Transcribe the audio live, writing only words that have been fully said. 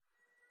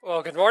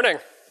Well, good morning.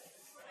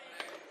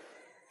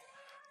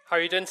 How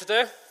are you doing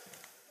today?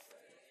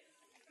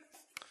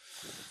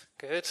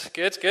 Good.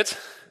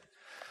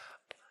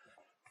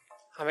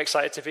 I'm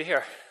excited to be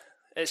here.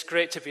 It's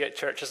great to be at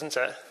church, isn't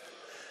it?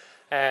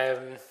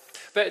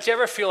 But do you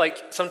ever feel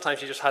like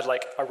sometimes you just had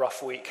like a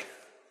rough week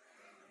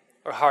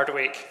or a hard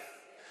week?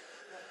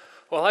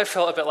 Well, I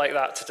felt a bit like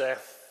that today.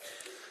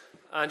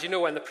 And you know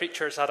when the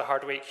preacher's had a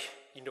hard week,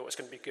 you know it's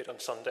going to be good on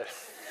Sunday.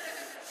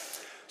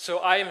 So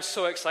I am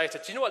so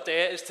excited. Do you know what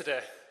day it is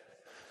today?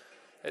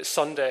 It's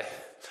Sunday.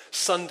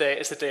 Sunday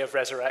is the day of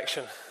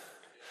resurrection.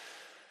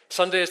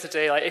 Sunday is the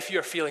day, like if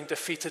you're feeling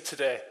defeated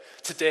today,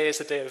 today is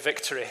the day of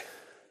victory.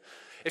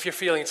 If you're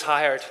feeling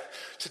tired,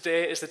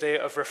 today is the day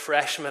of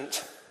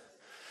refreshment.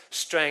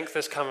 Strength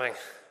is coming.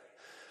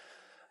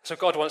 So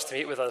God wants to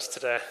meet with us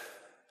today.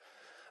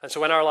 And so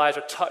when our lives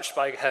are touched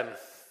by Him,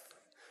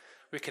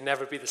 we can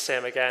never be the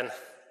same again.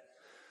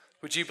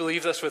 Would you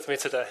believe this with me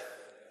today?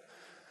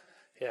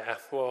 Yeah,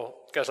 well,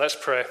 guys, let's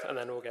pray and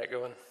then we'll get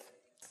going.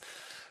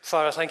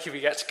 Father, thank you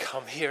we get to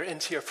come here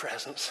into your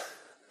presence.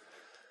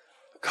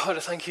 God,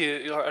 I thank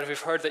you, Lord,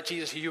 we've heard that,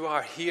 Jesus, you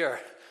are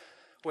here.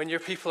 When your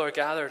people are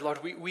gathered, Lord,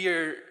 we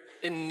are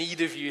in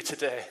need of you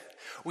today.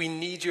 We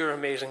need your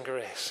amazing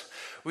grace.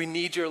 We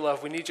need your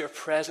love. We need your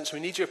presence. We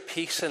need your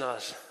peace in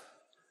us.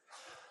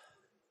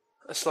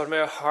 And so, Lord, may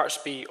our hearts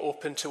be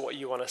open to what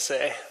you want to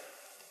say.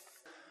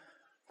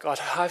 God,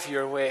 have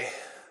your way.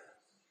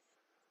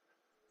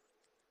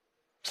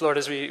 So, Lord,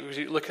 as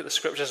we look at the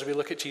scriptures, as we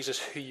look at Jesus,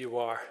 who you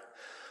are,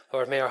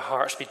 Lord, may our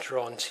hearts be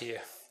drawn to you.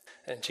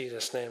 In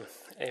Jesus' name,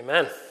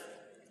 amen.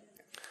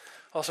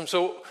 Awesome.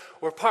 So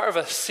we're part of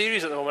a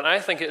series at the moment. I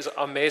think it is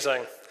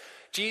amazing.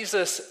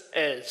 Jesus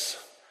is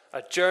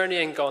a journey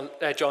in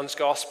John's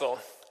Gospel.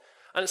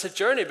 And it's a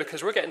journey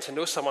because we're getting to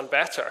know someone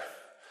better.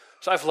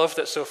 So I've loved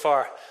it so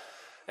far.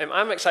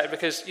 I'm excited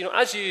because,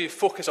 as you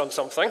focus on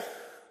something,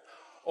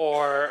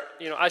 or,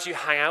 as you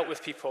hang out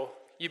with people,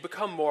 you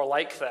become more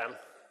like them.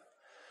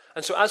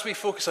 And so as we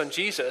focus on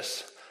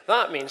Jesus,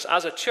 that means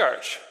as a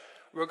church,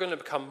 we're going to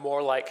become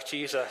more like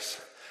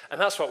Jesus. And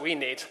that's what we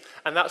need.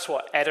 And that's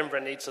what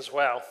Edinburgh needs as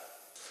well.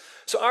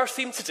 So our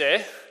theme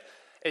today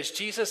is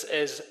Jesus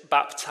is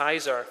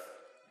baptiser.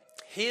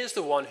 He is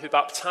the one who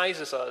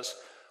baptizes us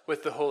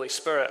with the Holy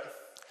Spirit.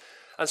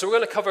 And so we're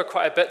going to cover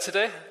quite a bit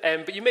today,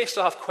 but you may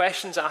still have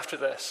questions after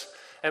this.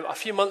 A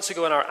few months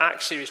ago in our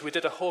Acts series, we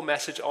did a whole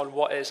message on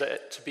what is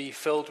it to be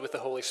filled with the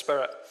Holy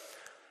Spirit.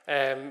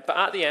 But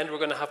at the end, we're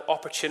going to have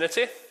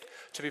opportunity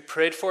to be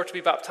prayed for, to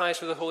be baptized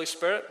with the Holy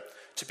Spirit,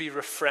 to be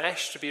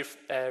refreshed, to be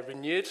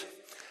renewed.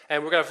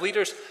 And we're going to have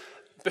leaders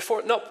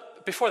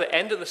not before the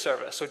end of the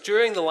service. So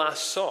during the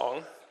last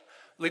song,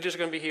 leaders are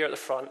going to be here at the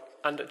front.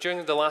 And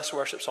during the last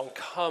worship song,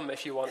 come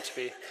if you want to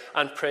be,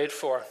 and prayed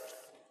for.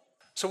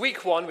 So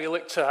week 1, we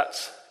looked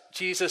at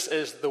Jesus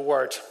is the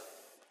Word.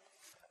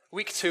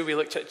 Week 2, we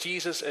looked at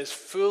Jesus is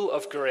full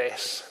of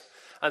grace.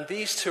 And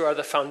these two are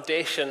the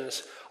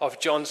foundations of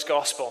John's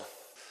Gospel.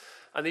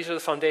 And these are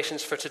the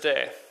foundations for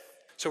today.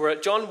 So we're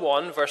at John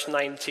 1, verse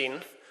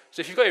 19.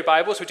 So if you've got your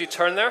Bibles, would you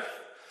turn there?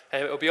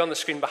 And it'll be on the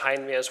screen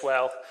behind me as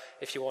well,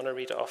 if you want to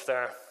read it off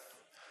there.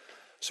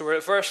 So we're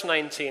at verse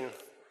 19.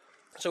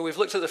 So we've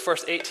looked at the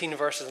first 18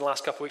 verses in the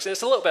last couple of weeks. And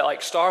it's a little bit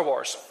like Star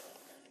Wars,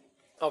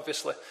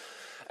 obviously.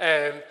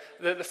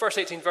 The first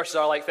 18 verses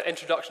are like the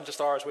introduction to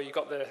Star Wars, where you've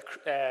got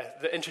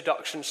the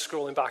introduction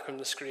scrolling back on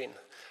the screen.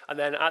 And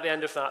then at the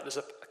end of that, there's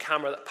a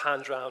camera that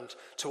pans around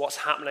to what's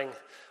happening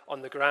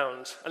on the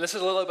ground. And this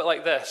is a little bit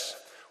like this.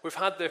 We've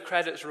had the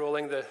credits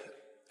rolling, the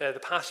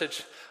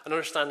passage, and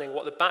understanding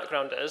what the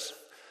background is.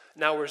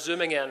 Now we're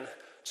zooming in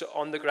to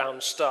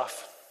on-the-ground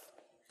stuff.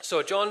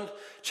 So John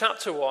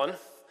chapter 1,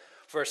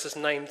 verses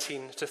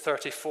 19 to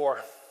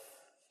 34.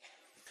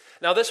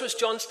 Now this was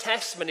John's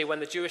testimony when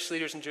the Jewish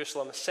leaders in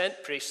Jerusalem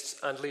sent priests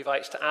and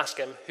Levites to ask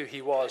him who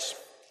he was.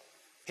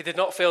 He did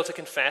not fail to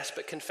confess,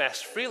 but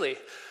confessed freely.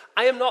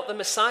 I am not the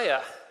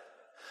Messiah.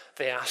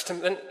 They asked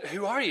him, then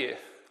who are you?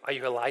 Are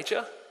you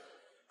Elijah?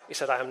 He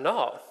said, I am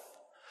not.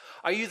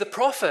 Are you the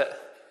prophet?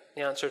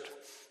 He answered,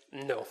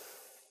 no.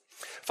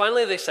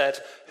 Finally they said,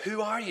 who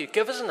are you?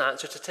 Give us an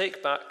answer to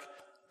take back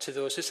to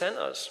those who sent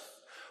us.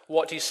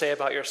 What do you say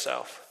about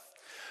yourself?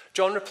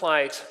 John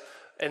replied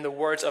in the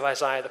words of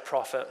Isaiah the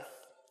prophet,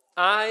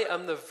 I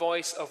am the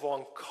voice of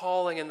one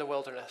calling in the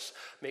wilderness,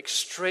 make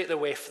straight the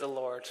way for the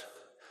Lord.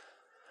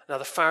 Now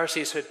the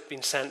Pharisees who had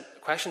been sent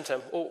questioned him,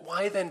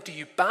 why then do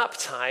you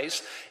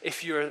baptize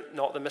if you're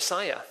not the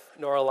Messiah,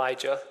 nor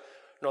Elijah,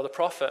 nor the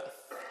prophet?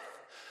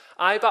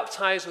 I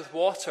baptize with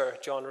water,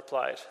 John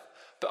replied,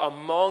 but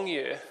among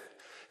you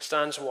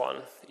stands one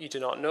you do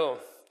not know.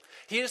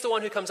 He is the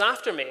one who comes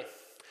after me,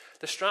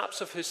 the straps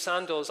of whose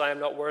sandals I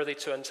am not worthy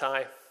to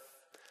untie.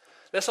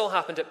 This all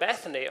happened at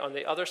Bethany on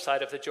the other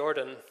side of the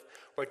Jordan,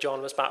 where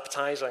John was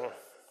baptizing.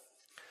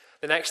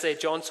 The next day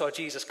John saw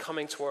Jesus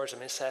coming towards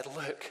him and said,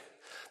 look,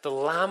 the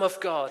Lamb of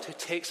God who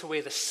takes away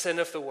the sin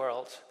of the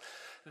world.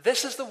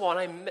 This is the one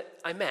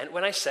I meant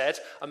when I said,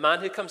 a man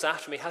who comes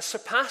after me has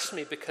surpassed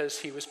me because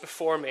he was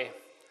before me.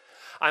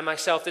 I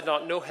myself did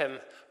not know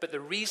him, but the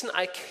reason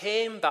I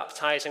came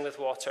baptizing with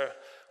water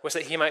was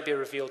that he might be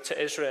revealed to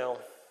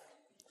Israel."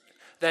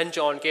 Then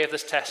John gave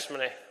this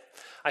testimony: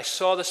 "I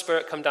saw the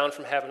Spirit come down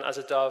from heaven as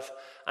a dove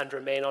and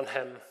remain on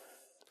him.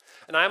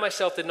 And I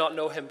myself did not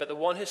know him, but the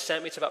one who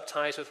sent me to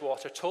baptize with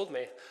water told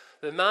me,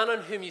 'The man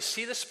on whom you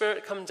see the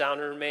Spirit come down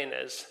and remain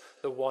is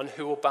the one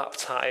who will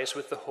baptize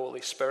with the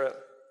Holy Spirit.'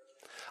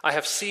 I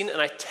have seen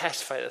and I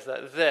testify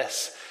that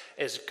this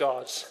is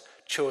God's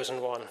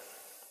chosen one."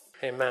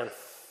 Amen.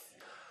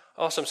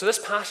 Awesome. So this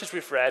passage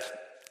we've read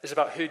is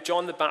about who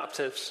John the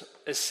Baptist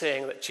is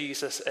saying that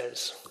Jesus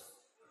is.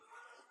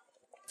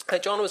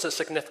 John was a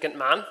significant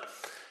man.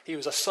 He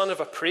was a son of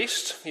a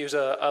priest. He was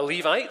a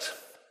Levite.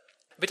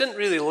 But he didn't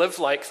really live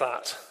like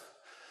that.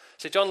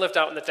 So John lived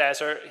out in the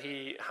desert.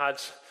 He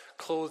had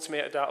clothes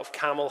made out of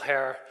camel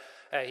hair.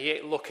 He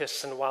ate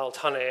locusts and wild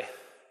honey.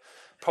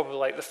 Probably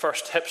like the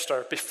first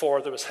hipster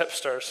before there was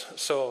hipsters.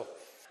 So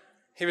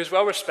he was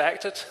well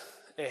respected.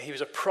 He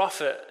was a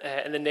prophet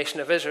in the nation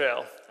of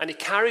Israel. And he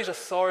carries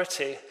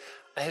authority.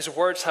 His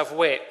words have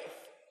weight.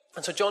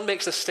 And so John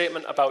makes this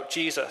statement about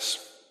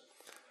Jesus.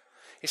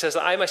 He says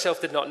that I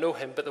myself did not know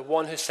him, but the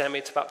one who sent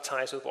me to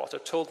baptize with water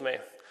told me,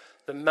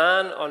 'The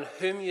man on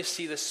whom you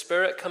see the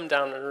Spirit come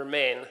down and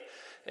remain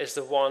is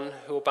the one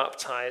who will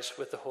baptize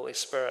with the Holy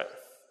Spirit.'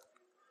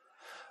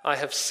 I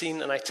have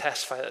seen and I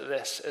testify that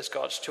this is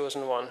God's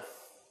chosen one."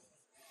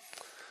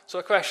 So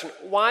a question: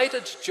 why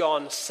did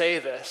John say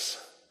this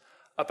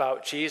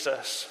about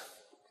Jesus?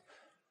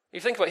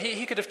 You think about it,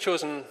 he could have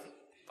chosen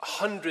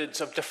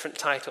hundreds of different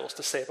titles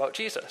to say about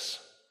Jesus.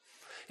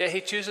 Yet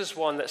he chooses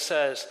one that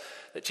says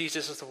that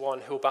Jesus is the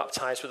one who will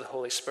baptize with the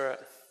Holy Spirit.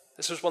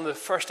 This was one of the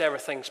first ever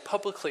things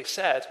publicly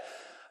said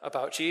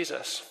about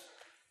Jesus.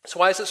 So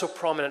why is it so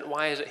prominent?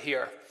 Why is it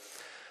here?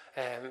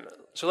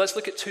 So let's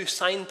look at two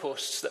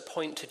signposts that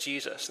point to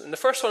Jesus. And the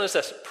first one is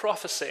this: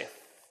 prophecy.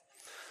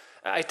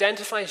 It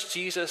identifies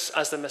Jesus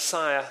as the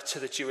Messiah to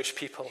the Jewish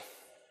people.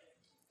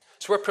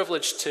 So we're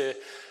privileged to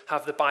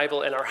have the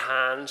Bible in our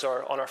hands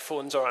or on our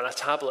phones or on our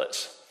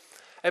tablets.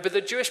 But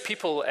the Jewish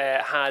people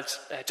had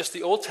just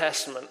the Old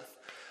Testament.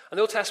 And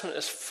the Old Testament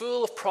is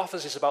full of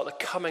prophecies about the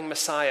coming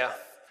Messiah.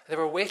 They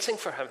were waiting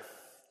for him.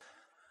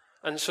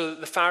 And so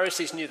the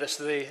Pharisees knew this.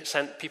 So they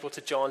sent people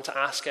to John to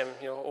ask him,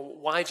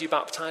 why do you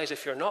baptize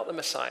if you're not the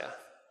Messiah?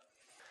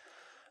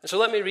 And so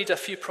let me read a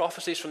few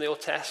prophecies from the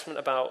Old Testament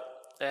about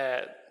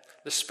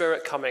the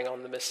Spirit coming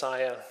on the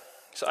Messiah.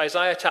 So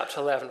Isaiah chapter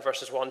 11,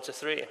 verses 1 to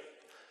 3.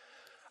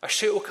 "A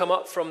shoot will come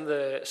up from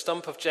the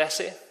stump of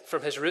Jesse.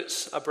 From his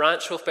roots, a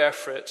branch will bear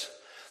fruit.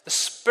 The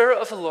Spirit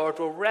of the Lord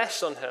will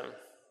rest on him.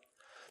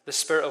 The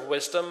Spirit of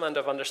wisdom and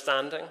of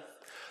understanding.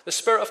 The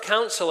Spirit of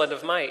counsel and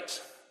of might.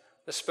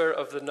 The Spirit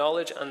of the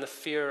knowledge and the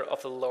fear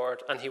of the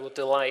Lord. And he will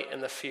delight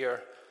in the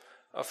fear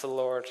of the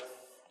Lord."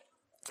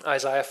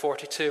 Isaiah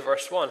 42,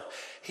 verse 1.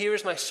 "Here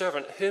is my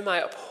servant, whom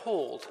I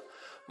uphold,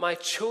 my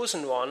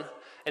chosen one,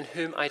 in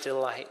whom I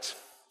delight.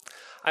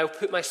 I will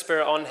put my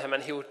Spirit on him,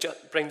 and he will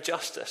bring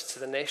justice to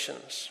the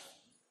nations."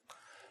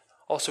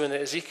 Also in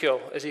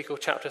Ezekiel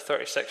chapter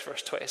 36,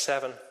 verse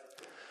 27.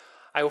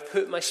 "I will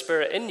put my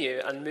Spirit in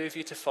you and move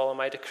you to follow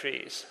my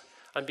decrees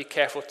and be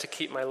careful to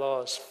keep my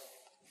laws."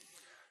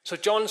 So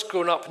John's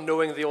grown up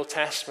knowing the Old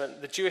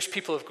Testament. The Jewish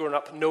people have grown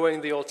up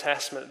knowing the Old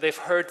Testament. They've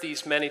heard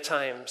these many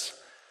times.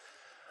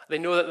 They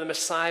know that the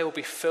Messiah will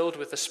be filled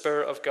with the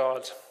Spirit of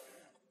God.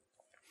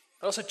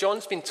 Also,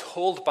 John's been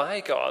told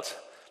by God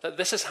that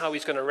this is how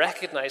he's going to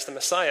recognize the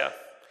Messiah,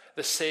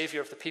 the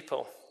Savior of the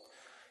people.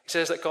 He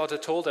says that God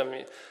had told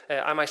him,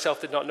 "I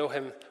myself did not know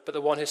him, but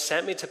the one who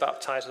sent me to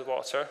baptize with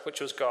water," which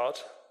was God,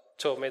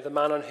 told me, "The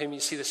man on whom you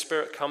see the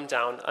Spirit come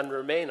down and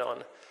remain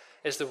on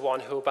is the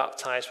one who will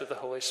baptize with the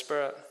Holy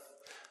Spirit."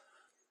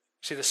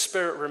 See, the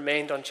Spirit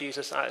remained on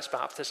Jesus at his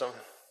baptism.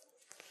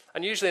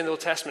 And usually in the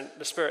Old Testament,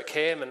 the Spirit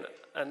came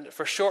and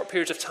for short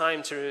periods of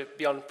time to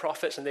be on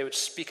prophets, and they would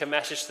speak a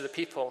message to the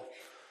people.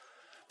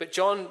 But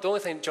the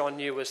only thing John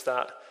knew was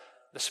that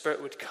the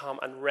Spirit would come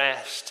and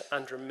rest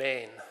and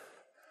remain.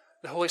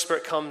 The Holy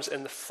Spirit comes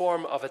in the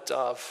form of a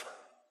dove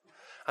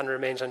and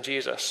remains on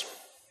Jesus.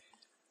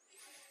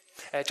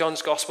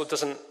 John's Gospel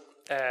doesn't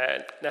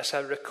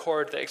necessarily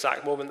record the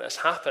exact moment this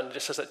happened. It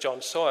just says that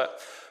John saw it.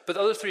 But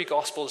the other three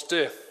Gospels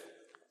do.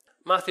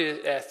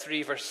 Matthew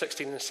 3, verse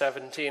 16 and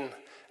 17,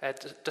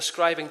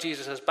 describing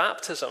Jesus'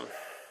 baptism.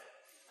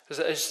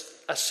 As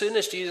soon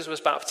as Jesus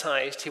was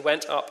baptized, he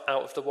went up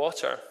out of the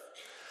water.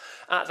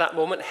 At that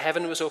moment,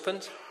 heaven was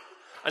opened,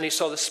 and he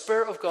saw the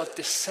Spirit of God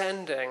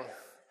descending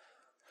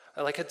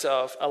like a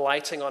dove,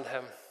 alighting on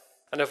him.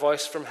 And a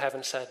voice from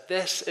heaven said,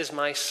 "This is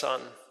my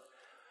Son,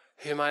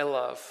 whom I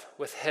love.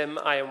 With him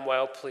I am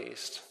well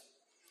pleased."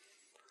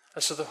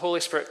 And so the Holy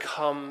Spirit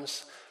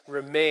comes,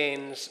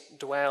 remains,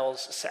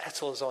 dwells,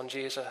 settles on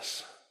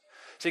Jesus.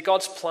 See,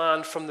 God's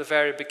plan from the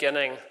very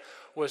beginning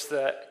was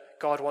that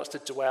God wants to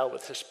dwell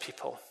with his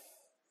people.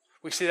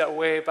 We see that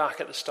way back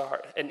at the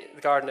start in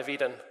the Garden of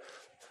Eden,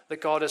 that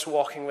God is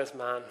walking with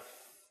man.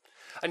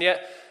 And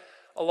yet,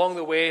 along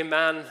the way,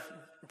 man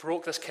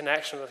broke this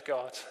connection with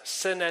God.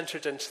 Sin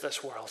entered into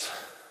this world.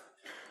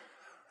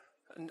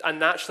 And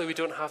naturally, we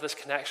don't have this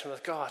connection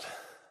with God.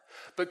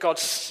 But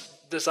God's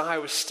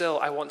desire was still,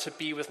 I want to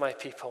be with my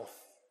people.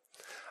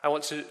 I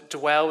want to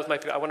dwell with my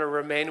people. I want to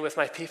remain with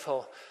my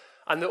people.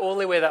 And the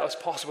only way that was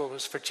possible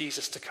was for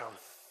Jesus to come.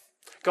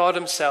 God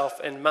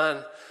himself in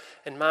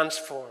man's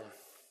form.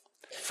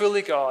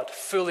 Fully God,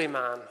 fully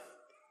man.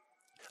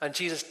 And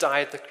Jesus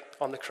died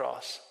on the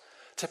cross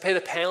to pay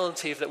the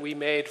penalty that we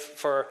made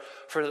for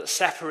the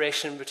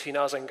separation between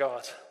us and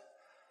God.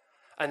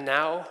 And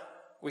now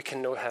we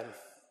can know him.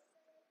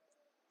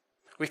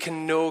 We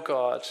can know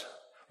God.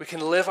 We can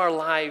live our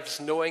lives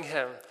knowing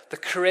him, the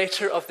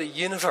creator of the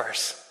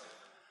universe.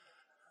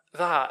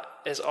 That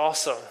is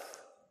awesome.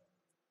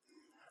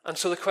 And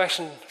so the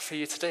question for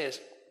you today is,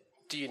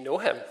 do you know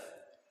him?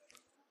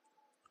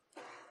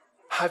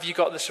 Have you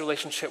got this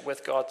relationship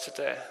with God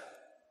today?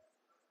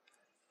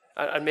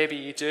 And maybe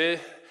you do.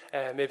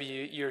 Maybe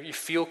you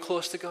feel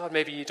close to God.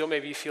 Maybe you don't.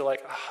 Maybe you feel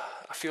like,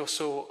 I feel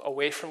so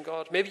away from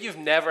God. Maybe you've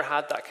never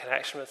had that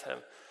connection with him.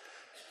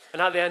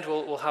 And at the end,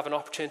 we'll have an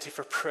opportunity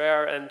for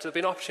prayer. And there'll be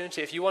an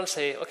opportunity, if you want to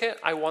say, okay,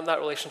 I want that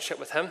relationship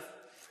with him,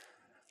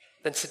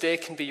 then today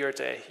can be your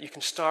day. You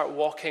can start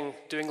walking,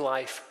 doing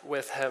life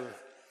with him.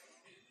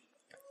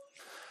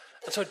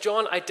 And so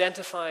John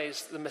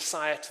identifies the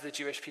Messiah to the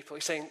Jewish people.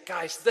 He's saying,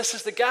 guys, this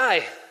is the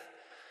guy.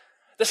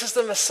 This is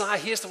the Messiah.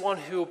 He is the one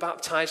who will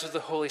baptize with the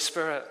Holy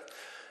Spirit.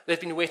 They've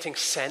been waiting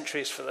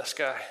centuries for this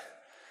guy.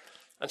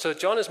 And so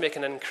John is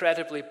making an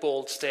incredibly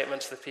bold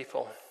statement to the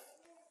people.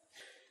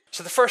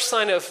 So the first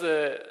sign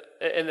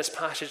in this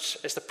passage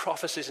is the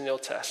prophecies in the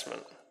Old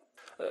Testament.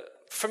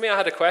 For me, I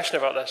had a question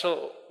about this.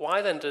 So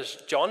why then does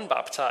John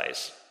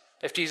baptize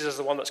if Jesus is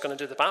the one that's going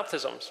to do the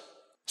baptisms?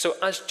 So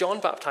as John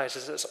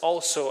baptizes, it's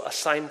also a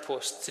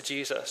signpost to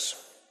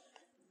Jesus.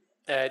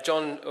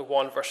 John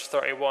 1, verse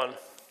 31.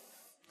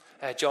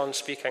 John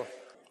speaking.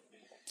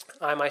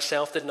 I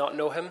myself did not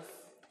know him,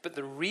 but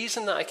the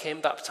reason that I came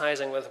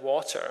baptizing with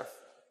water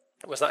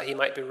was that he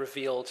might be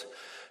revealed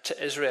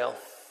to Israel.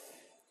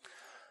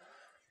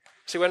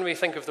 See, when we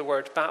think of the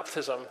word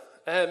baptism,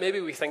 maybe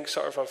we think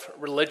sort of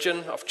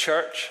religion, of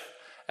church.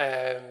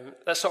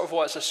 That's sort of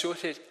what it's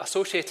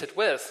associated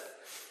with.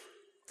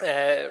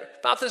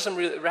 Baptism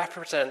really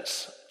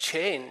represents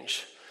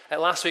change.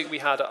 Last week we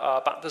had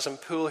a baptism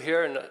pool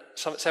here, and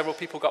several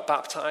people got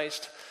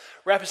baptized,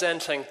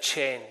 representing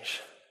change.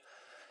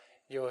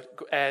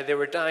 They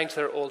were dying to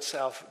their old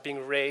self,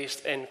 being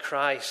raised in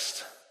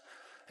Christ.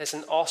 It's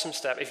an awesome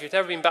step. If you've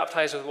never been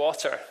baptized with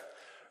water,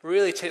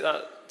 really take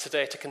that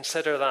today to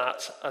consider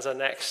that as a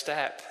next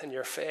step in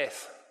your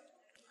faith.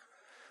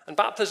 And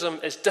baptism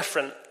is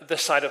different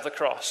this side of the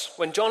cross.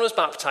 When John was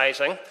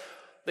baptizing,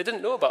 they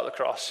didn't know about the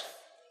cross.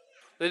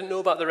 They didn't know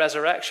about the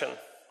resurrection.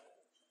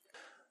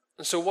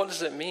 And so what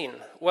does it mean?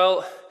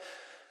 Well,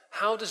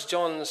 how does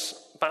John's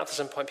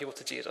baptism point people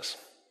to Jesus?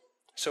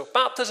 So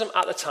baptism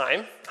at the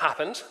time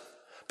happened,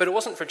 but it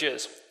wasn't for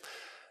Jews.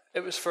 It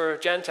was for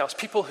Gentiles,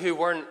 people who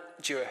weren't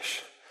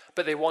Jewish,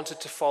 but they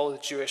wanted to follow the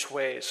Jewish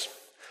ways.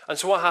 And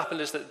so what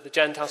happened is that the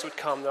Gentiles would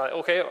come, they're like,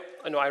 okay,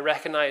 I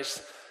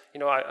recognize,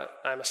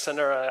 I'm a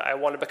sinner, I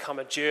want to become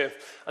a Jew.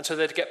 And so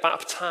they'd get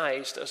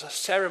baptized as a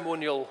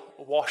ceremonial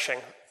washing,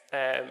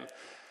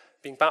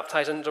 being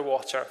baptized under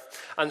water.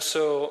 And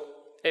so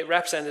it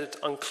represented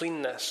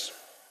uncleanness.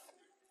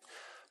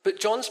 But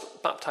John's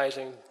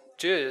baptizing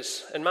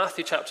Jews. In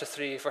Matthew chapter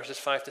 3, verses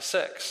 5 to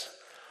 6,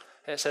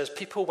 it says,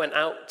 people went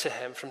out to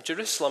him from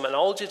Jerusalem and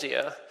all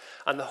Judea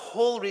and the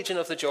whole region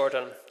of the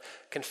Jordan,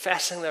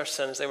 confessing their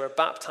sins. They were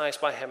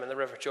baptized by him in the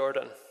river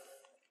Jordan.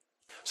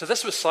 So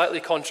this was slightly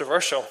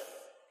controversial,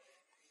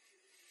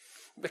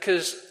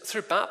 because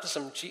through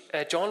baptism,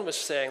 John was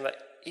saying that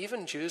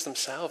even Jews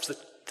themselves,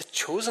 the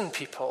chosen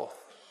people,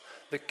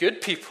 the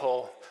good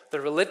people, the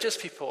religious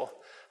people,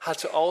 had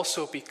to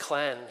also be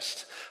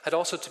cleansed, had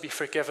also to be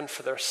forgiven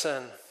for their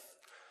sin.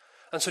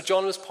 And so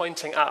John was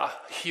pointing at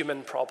a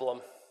human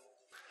problem.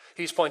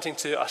 He's pointing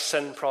to a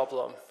sin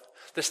problem,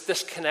 this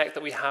disconnect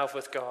that we have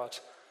with God,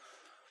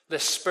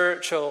 this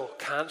spiritual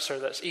cancer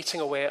that's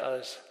eating away at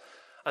us,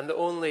 and the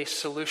only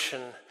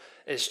solution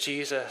is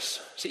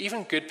Jesus. See,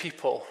 even good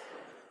people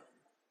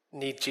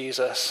need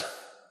Jesus.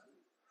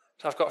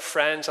 So I've got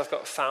friends, I've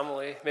got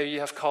family, maybe you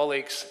have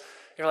colleagues.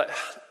 You're like,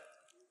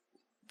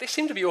 they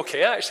seem to be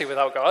okay actually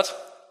without God.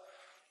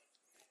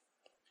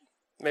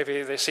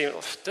 Maybe they seem,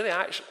 do they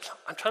actually?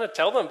 I'm trying to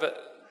tell them,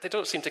 but they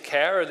don't seem to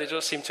care, or they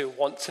don't seem to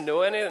want to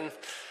know anything.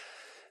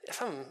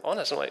 If I'm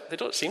honest, I'm like, they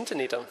don't seem to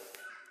need him.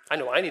 I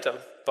know I need him,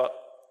 but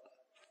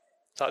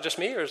is that just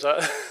me, or is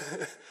that?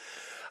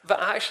 But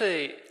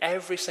actually,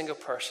 every single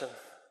person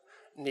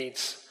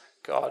needs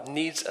God,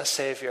 needs a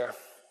savior.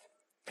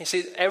 You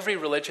see, every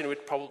religion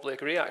would probably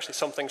agree, actually,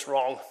 something's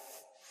wrong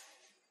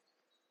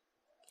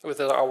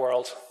with our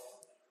world.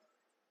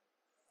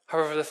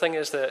 However, the thing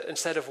is that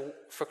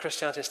for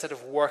Christianity, instead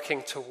of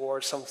working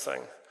towards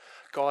something,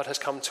 God has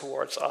come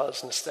towards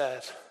us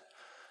instead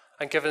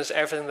and given us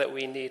everything that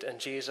we need in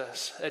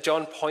Jesus.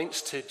 John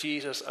points to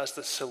Jesus as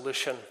the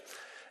solution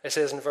It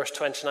says in verse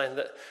 29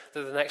 that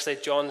the next day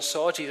John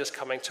saw Jesus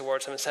coming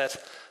towards him and said,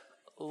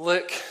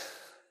 "Look,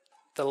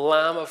 the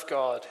Lamb of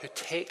God who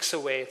takes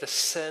away the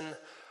sin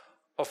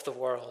of the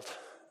world."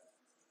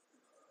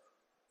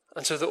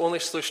 And so the only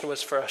solution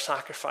was for a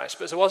sacrifice.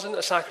 But it wasn't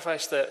a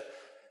sacrifice that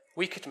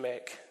we could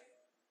make.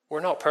 We're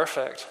not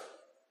perfect.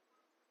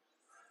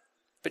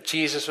 But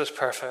Jesus was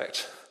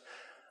perfect.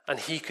 And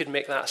he could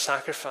make that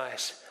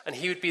sacrifice. And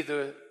he would be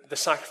the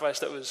sacrifice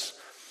that was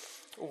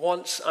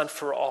once and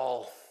for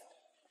all,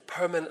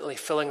 permanently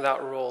filling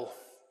that role.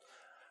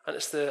 And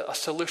it's a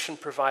solution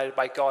provided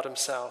by God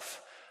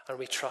himself. And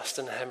we trust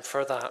in him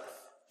for that.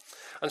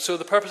 And so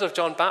the purpose of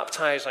John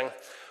baptizing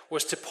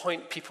was to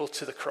point people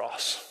to the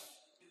cross.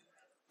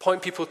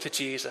 Point people to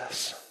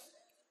Jesus.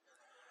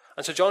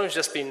 And so John was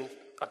just being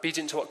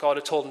obedient to what God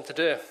had told him to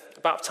do.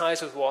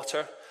 Baptize with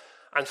water.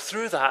 And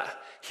through that,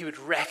 he would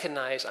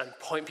recognize and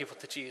point people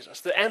to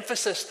Jesus. The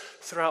emphasis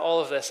throughout all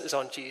of this is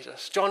on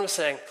Jesus. John was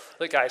saying,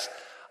 look guys,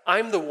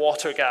 I'm the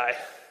water guy.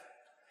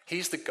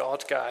 He's the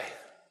God guy.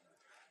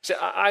 See,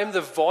 I'm the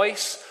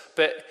voice,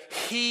 but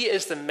he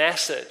is the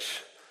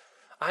message.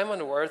 I'm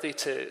unworthy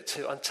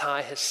to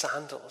untie his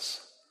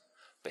sandals,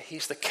 but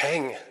he's the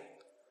king.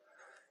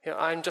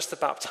 I'm just the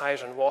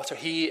baptizer in water.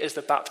 He is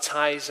the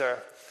baptizer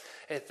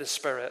in the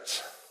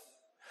Spirit.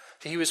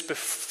 He was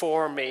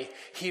before me.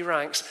 He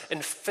ranks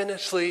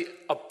infinitely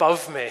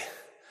above me.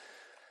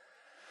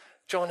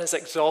 John is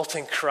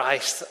exalting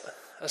Christ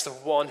as the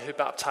one who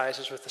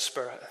baptizes with the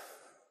Spirit.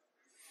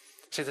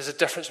 See, there's a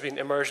difference between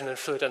immersion in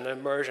fluid and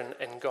immersion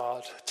in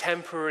God.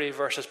 Temporary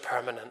versus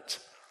permanent.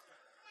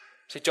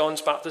 See,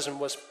 John's baptism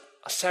was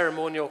a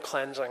ceremonial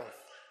cleansing.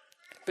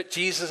 But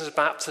Jesus'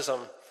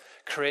 baptism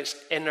creates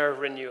inner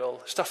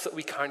renewal, stuff that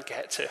we can't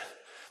get to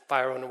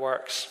by our own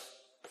works.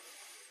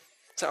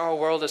 So our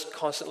world is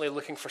constantly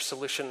looking for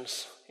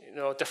solutions,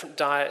 different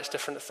diets,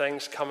 different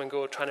things come and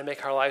go, trying to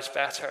make our lives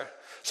better,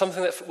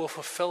 something that will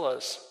fulfill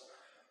us.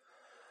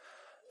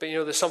 But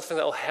there's something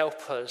that will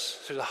help us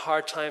through the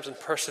hard times and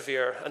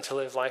persevere and to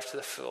live life to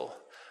the full,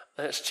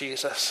 and it's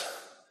Jesus.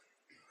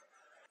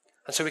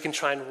 And so we can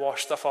try and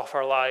wash stuff off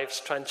our lives,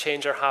 try and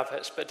change our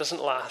habits, but it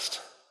doesn't last.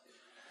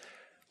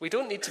 We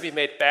don't need to be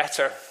made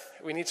better.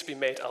 We need to be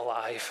made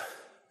alive.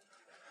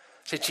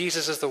 See,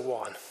 Jesus is the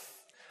one.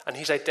 And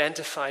he's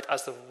identified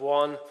as the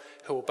one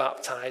who will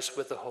baptize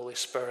with the Holy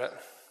Spirit.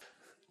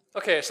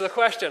 Okay, so the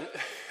question,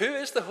 who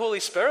is the Holy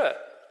Spirit?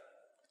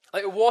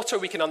 Like water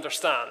we can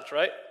understand,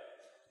 right?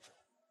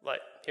 Like,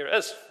 here it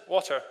is,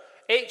 water.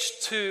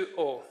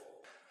 H2O.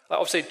 Like,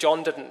 obviously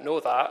John didn't know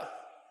that,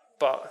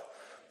 but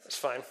it's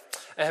fine.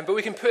 But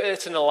we can put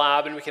it in a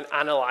lab and we can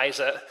analyze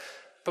it.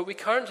 But we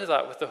can't do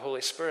that with the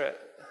Holy Spirit.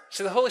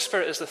 See, the Holy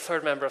Spirit is the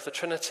third member of the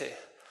Trinity.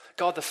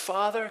 God the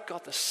Father,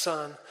 God the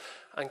Son,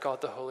 and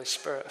God the Holy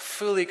Spirit.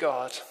 Fully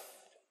God.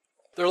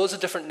 There are loads of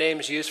different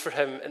names used for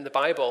him in the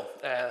Bible.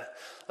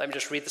 Let me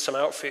just read some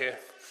out for you.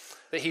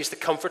 That he's the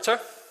Comforter,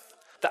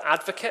 the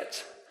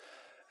Advocate,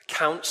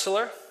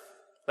 Counselor.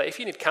 Like if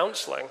you need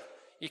counseling,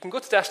 you can go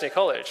to Destiny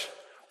College.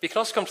 But you can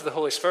also come to the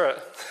Holy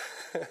Spirit.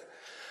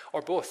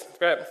 Or both.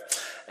 Great.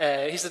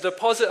 He's the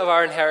deposit of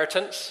our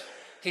inheritance.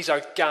 He's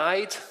our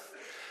guide.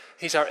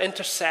 He's our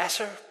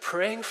intercessor,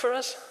 praying for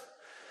us,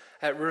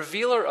 a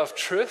revealer of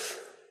truth,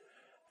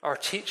 our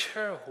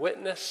teacher,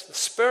 witness, the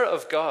Spirit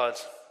of God.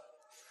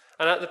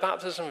 And at the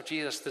baptism of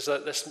Jesus, there's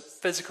this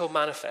physical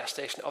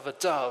manifestation of a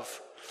dove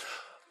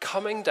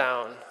coming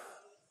down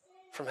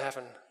from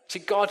heaven. See,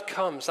 God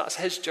comes, that's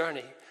his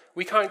journey.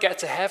 We can't get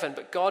to heaven,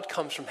 but God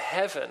comes from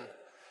heaven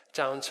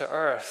down to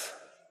earth.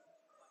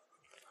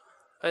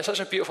 And it's such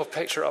a beautiful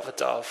picture of a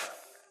dove.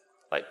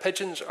 Like,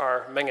 pigeons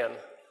are minging.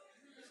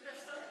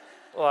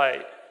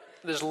 Like,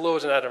 there's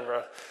loads in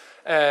Edinburgh.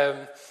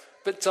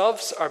 But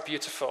doves are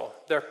beautiful.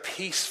 They're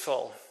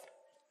peaceful.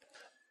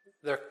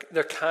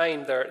 They're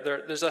kind.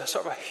 There's a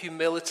sort of a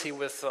humility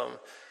with them.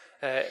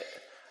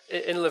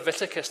 In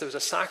Leviticus, there was a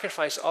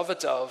sacrifice of a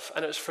dove,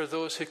 and it was for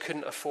those who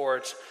couldn't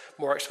afford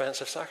more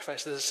expensive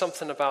sacrifice. There's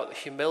something about the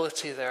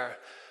humility there.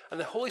 And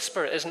the Holy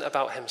Spirit isn't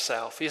about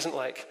himself. He isn't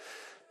like,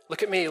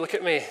 look at me, look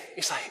at me.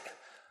 He's like,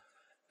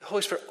 the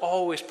Holy Spirit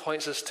always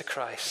points us to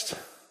Christ.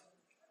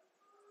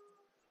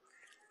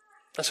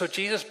 And so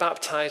Jesus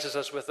baptizes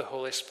us with the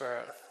Holy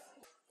Spirit.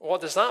 What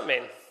does that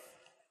mean?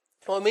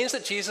 Well, it means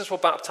that Jesus will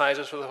baptize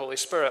us with the Holy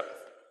Spirit.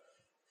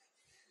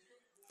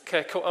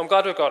 Okay, cool. I'm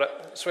glad we've got it.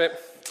 Sweet.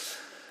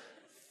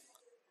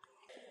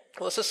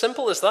 Well, it's as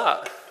simple as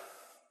that.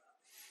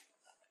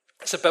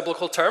 It's a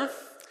biblical term.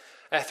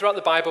 Throughout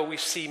the Bible, we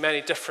see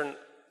many different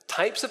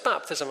types of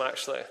baptism,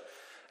 actually.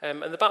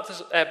 And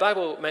the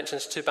Bible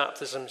mentions two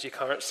baptisms you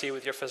can't see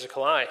with your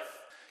physical eye.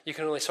 You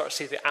can only sort of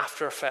see the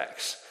after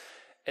effects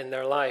in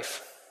their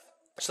life.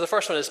 So the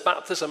first one is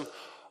baptism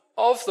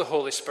of the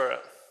Holy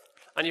Spirit.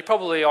 And you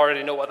probably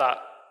already know what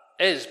that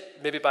is,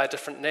 maybe by a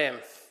different name.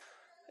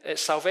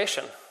 It's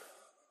salvation.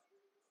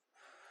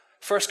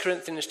 1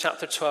 Corinthians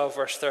chapter 12,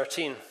 verse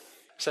 13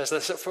 says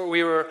this, "For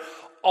we were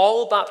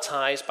all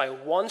baptized by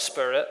one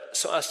Spirit,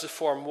 so as to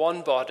form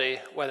one body,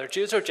 whether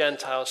Jews or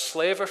Gentiles,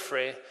 slave or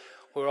free,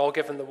 We're all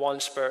given the one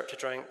Spirit to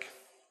drink.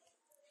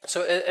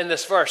 So in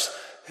this verse,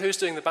 who's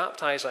doing the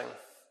baptizing?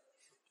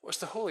 Well, it's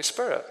the Holy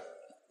Spirit.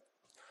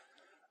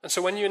 And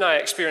so when you and I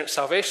experience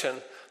salvation,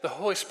 the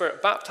Holy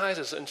Spirit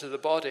baptizes into the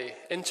body,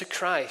 into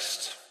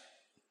Christ.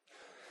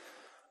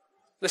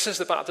 This is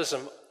the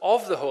baptism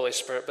of the Holy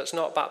Spirit, but it's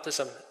not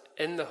baptism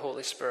in the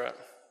Holy Spirit.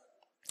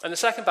 And the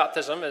second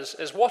baptism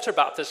is water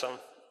baptism,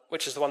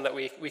 which is the one that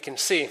we can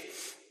see.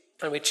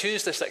 And we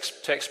choose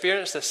to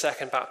experience this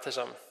second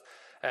baptism.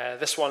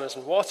 This one is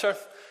in water.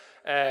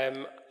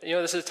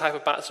 This is the type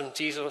of baptism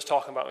Jesus was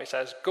talking about when he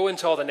says, go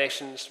into all the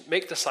nations,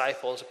 make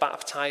disciples,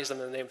 baptize them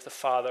in the name of the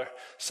Father,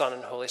 Son,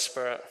 and Holy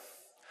Spirit.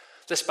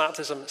 This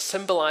baptism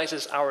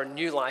symbolizes our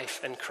new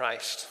life in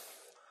Christ.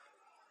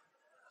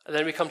 And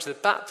then we come to the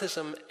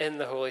baptism in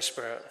the Holy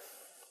Spirit.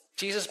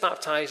 Jesus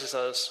baptizes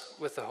us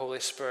with the Holy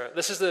Spirit.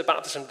 This is the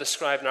baptism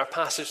described in our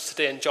passage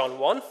today in John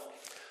 1,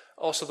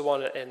 also the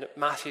one in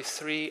Matthew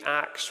 3,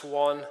 Acts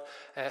 1,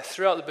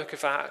 throughout the book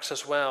of Acts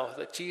as well,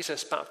 that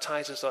Jesus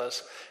baptizes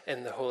us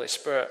in the Holy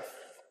Spirit.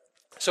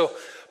 So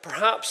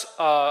perhaps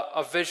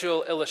a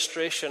visual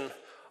illustration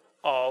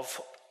of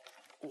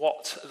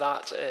what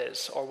that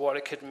is or what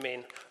it could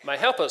mean might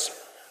help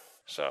us.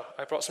 So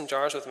I brought some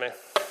jars with me.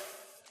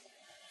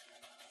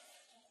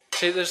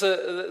 See, there's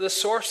the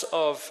source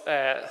of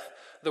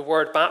the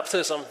word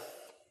baptism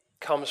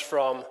comes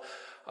from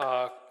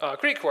a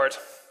Greek word,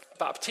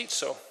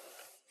 baptizo.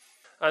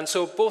 And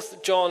so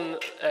both John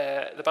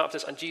the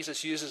Baptist and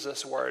Jesus uses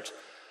this word,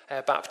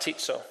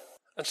 baptizo.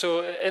 And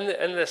so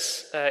in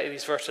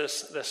these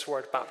verses, this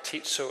word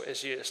baptizo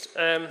is used.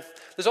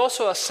 There's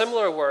also a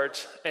similar word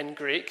in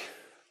Greek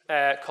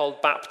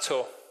called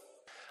bapto.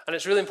 And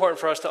it's really important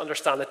for us to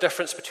understand the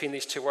difference between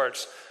these two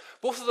words.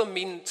 Both of them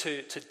mean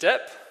to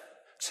dip,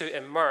 to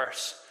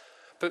immerse.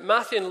 But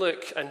Matthew and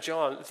Luke and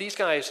John, these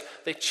guys,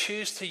 they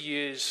choose to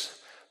use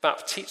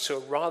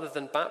baptizo rather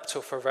than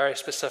bapto for a very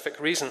specific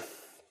reason.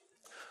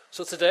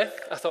 So today,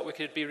 I thought we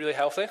could be really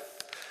healthy,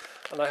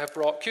 and I have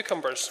brought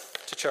cucumbers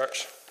to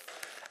church.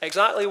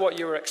 Exactly what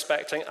you were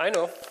expecting, I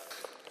know.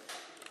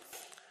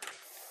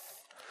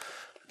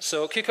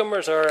 So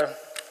cucumbers will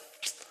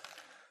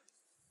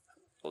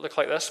look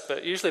like this,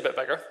 but usually a bit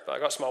bigger, but I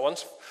got small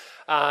ones.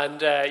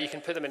 And you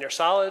can put them in your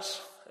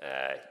salads.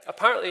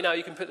 Apparently now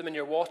you can put them in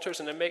your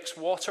waters, and it makes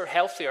water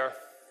healthier.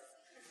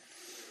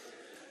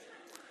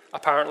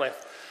 Apparently.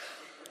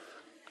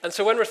 And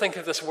so when we're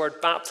thinking of this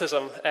word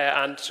baptism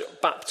and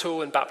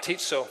bapto and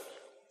baptizo,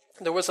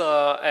 there was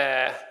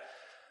a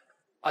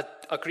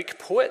Greek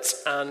poet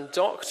and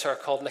doctor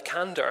called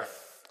Nicander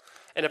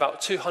in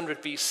about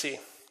 200 BC.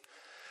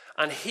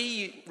 And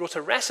he wrote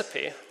a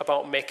recipe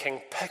about making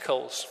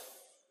pickles.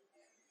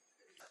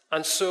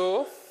 And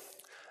so,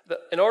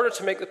 in order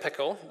to make the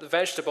pickle, the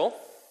vegetable,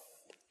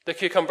 the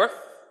cucumber,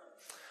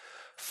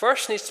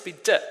 first needs to be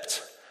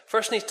dipped,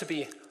 first needs to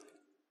be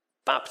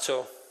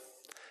bapto,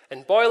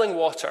 in boiling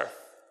water,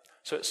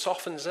 so it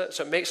softens it,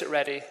 so it makes it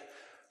ready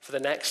for the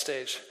next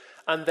stage.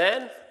 And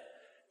then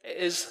it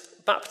is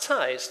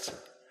baptized,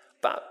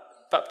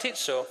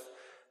 baptizo,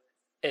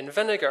 in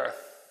vinegar.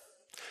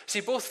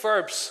 See, both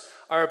verbs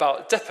are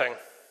about dipping.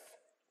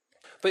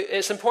 But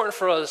it's important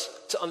for us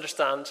to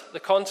understand the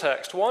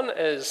context. One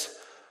is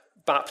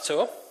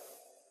bapto,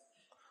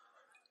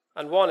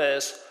 and one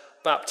is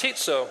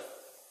baptizo.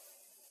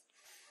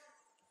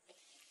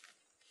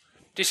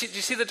 Do you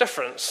see the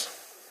difference?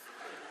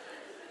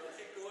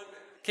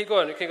 Keep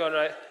going,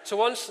 right. So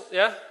once,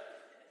 yeah?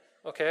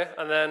 Okay,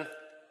 and then,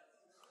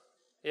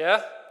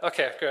 yeah?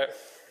 Okay, great.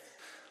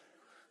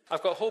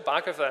 I've got a whole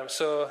bag of them,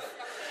 so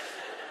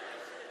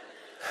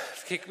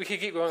we could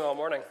keep going all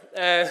morning.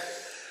 Where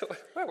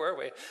were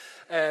we?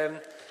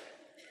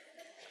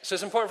 So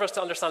it's important for us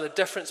to understand the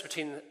difference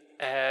between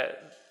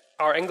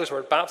our English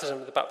word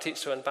baptism, the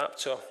baptizo and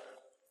bapto.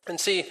 And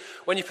see,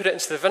 when you put it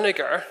into the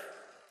vinegar,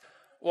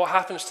 what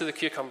happens to the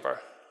cucumber?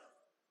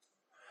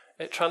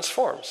 It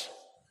transforms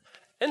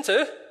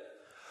into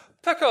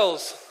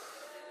pickles.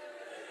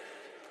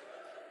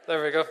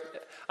 There we go.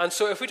 And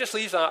so if we just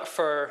leave that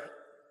for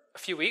a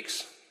few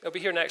weeks, it'll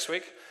be here next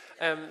week,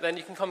 then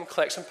you can come and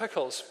collect some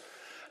pickles.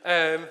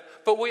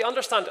 But we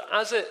understand,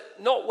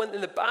 not when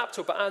in the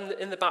bapto, but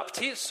in the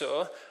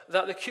baptizo,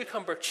 that the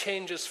cucumber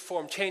changes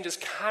form, changes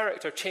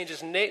character,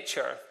 changes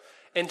nature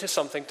into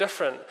something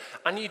different.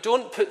 And you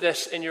don't put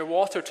this in your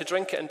water to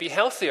drink it and be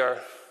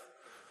healthier.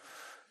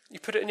 You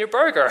put it in your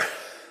burger.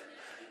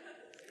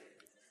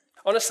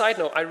 On a side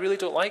note, I really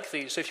don't like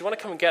these, so if you want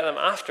to come and get them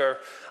after,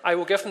 I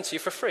will give them to you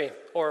for free,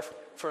 or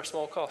for a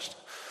small cost.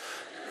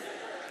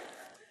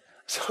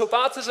 So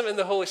baptism in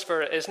the Holy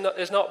Spirit is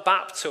not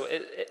bapto.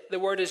 The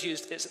word is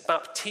used, it's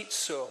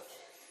baptizo.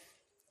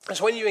 And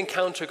so when you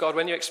encounter God,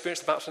 when you experience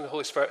the baptism of the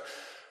Holy Spirit,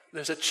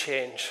 there's a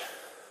change.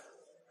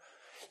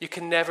 You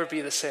can never be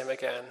the same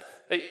again.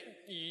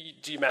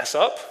 Do you mess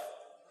up?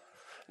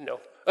 No.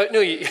 No,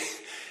 you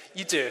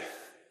do.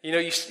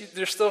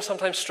 There's still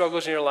sometimes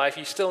struggles in your life.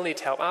 You still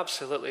need help,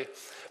 absolutely.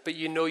 But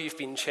you know you've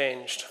been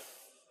changed.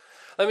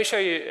 Let me show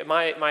you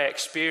my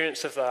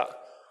experience of that.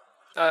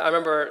 I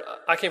remember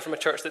I came from a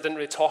church that didn't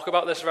really talk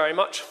about this very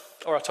much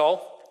or at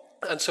all.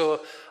 And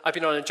so I've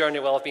been on a journey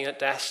while I've been at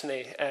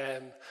Destiny,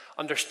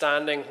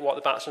 understanding what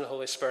the baptism of the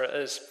Holy Spirit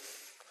is.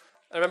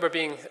 I remember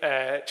being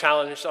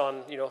challenged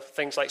on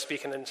things like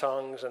speaking in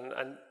tongues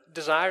and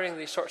desiring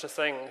these sorts of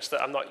things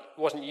that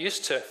wasn't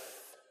used to.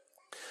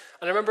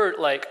 And I remember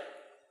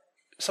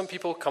some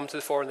people come to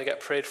the fore and they get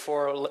prayed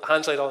for,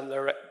 hands laid on,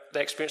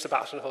 they experience the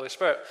baptism of the Holy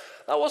Spirit.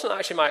 That wasn't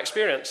actually my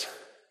experience.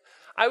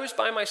 I was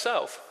by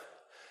myself,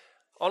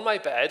 on my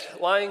bed,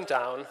 lying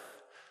down,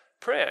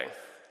 praying.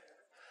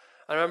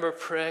 I remember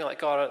praying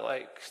God,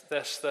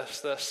 this,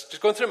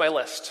 just going through my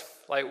list.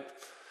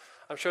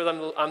 I'm sure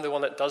I'm the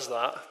one that does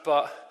that,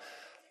 but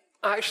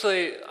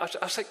actually, I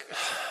was like,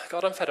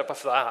 God, I'm fed up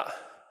with that.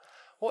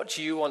 What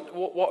do you want?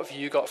 What have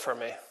you got for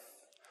me?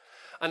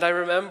 And I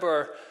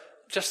remember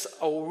just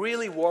a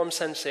really warm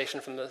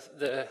sensation from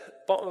the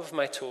bottom of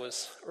my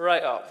toes,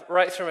 right up,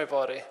 right through my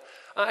body.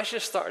 I actually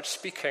just started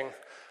speaking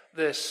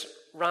this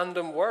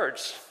random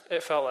words,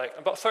 it felt like.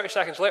 About 30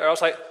 seconds later, I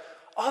was like,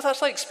 oh,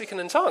 that's like speaking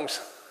in tongues.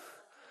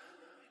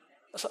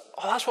 I was like,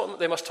 oh, that's what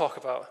they must talk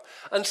about.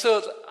 And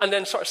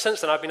then sort of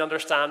since then, I've been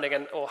understanding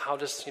how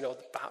does, the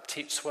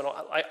baptize,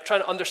 I try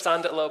to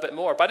understand it a little bit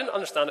more, but I didn't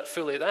understand it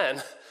fully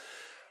then.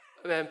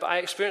 But I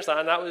experienced that,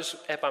 and that was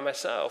by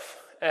myself.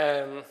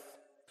 And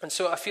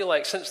so I feel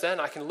like since then,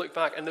 I can look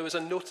back, and there was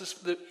a notice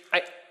that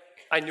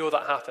I know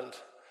that happened.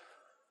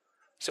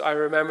 So I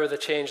remember the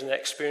change and the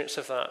experience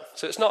of that.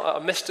 So it's not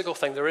a mystical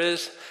thing. There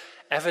is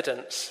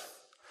evidence.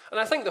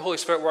 And I think the Holy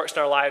Spirit works in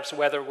our lives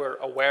whether we're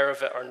aware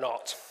of it or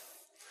not.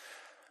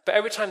 But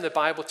every time the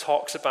Bible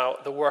talks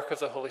about the work of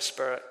the Holy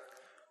Spirit,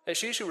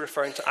 it's usually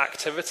referring to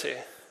activity.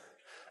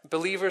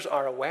 Believers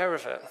are aware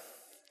of it.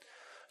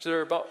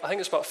 So I think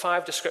there's about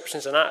 5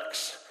 descriptions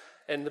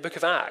in the book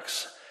of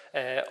Acts,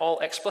 all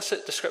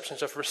explicit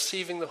descriptions of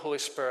receiving the Holy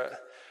Spirit,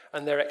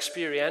 and they're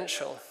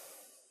experiential.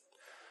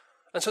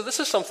 And so this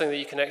is something that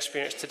you can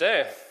experience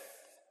today.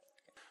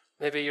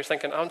 Maybe you're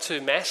thinking, I'm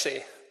too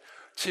messy,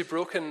 too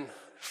broken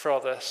for all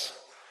this.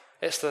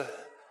 It's the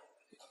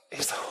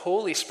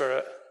Holy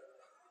Spirit.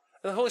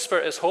 And the Holy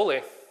Spirit is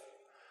holy.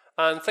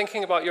 And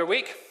thinking about your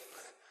week,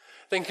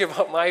 thinking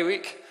about my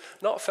week,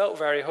 not felt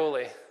very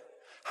holy.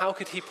 How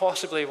could he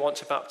possibly want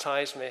to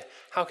baptize me?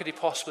 How could he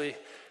possibly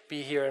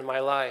be here in my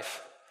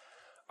life?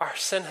 Our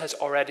sin has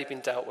already been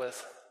dealt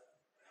with.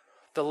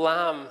 The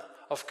Lamb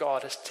of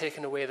God has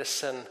taken away the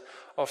sin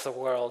of the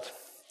world.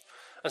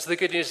 And so the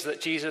good news is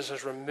that Jesus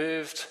has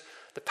removed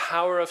the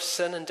power of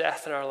sin and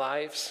death in our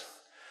lives.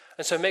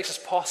 And so it makes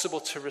it possible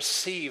to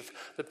receive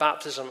the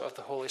baptism of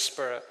the Holy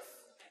Spirit.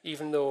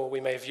 Even though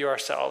we may view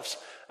ourselves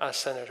as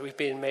sinners, we've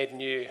been made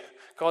new.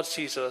 God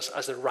sees us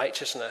as the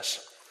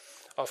righteousness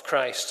of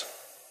Christ.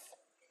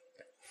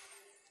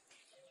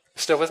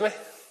 Still with me?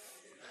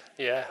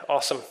 Yeah,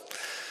 awesome.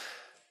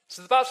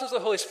 So the baptism of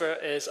the Holy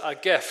Spirit is a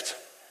gift.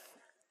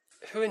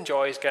 Who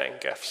enjoys getting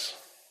gifts?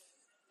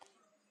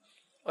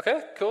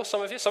 Okay, cool.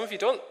 Some of you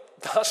don't.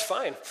 That's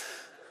fine.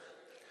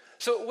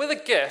 So with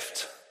a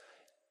gift,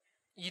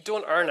 you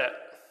don't earn it.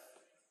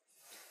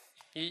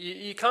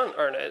 You can't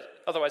earn it,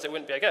 otherwise it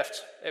wouldn't be a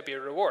gift. It'd be a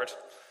reward.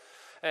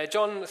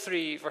 John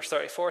 3, verse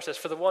 34 says,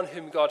 "For the one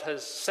whom God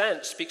has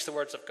sent speaks the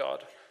words of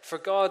God. For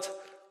God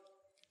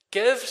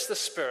gives the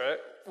Spirit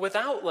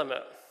without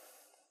limit."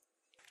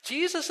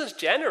 Jesus is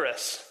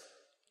generous.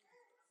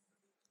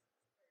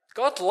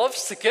 God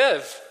loves to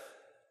give.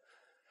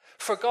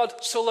 For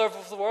God so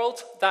loved the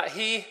world that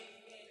he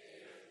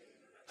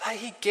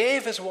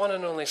gave his one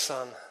and only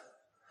Son.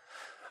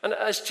 And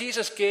as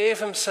Jesus gave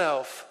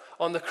himself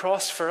on the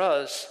cross for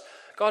us,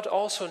 God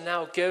also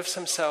now gives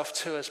himself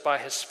to us by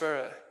his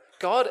Spirit.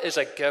 God is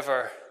a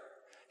giver.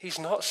 He's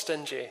not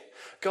stingy.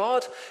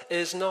 God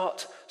is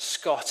not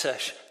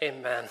Scottish.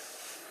 Amen.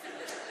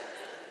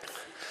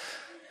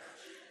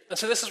 And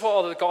so this is what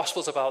all the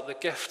gospel's about, the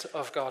gift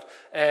of God.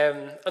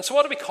 And so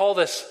what do we call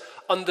this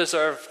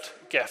undeserved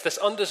gift, this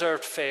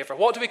undeserved favor?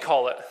 What do we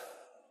call it?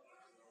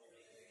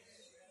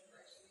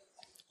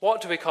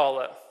 What do we call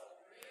it?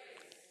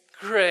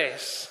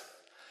 Grace.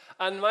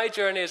 And my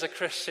journey as a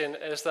Christian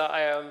is that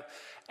I am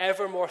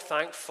ever more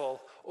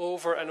thankful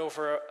over and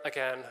over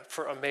again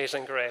for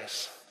amazing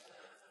grace.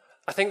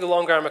 I think the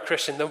longer I'm a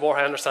Christian, the more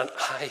I understand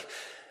I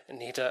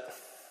need it.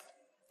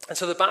 And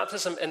so the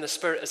baptism in the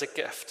Spirit is a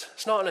gift.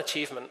 It's not an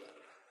achievement.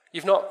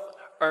 You've not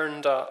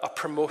earned a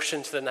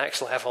promotion to the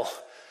next level.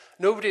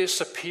 Nobody is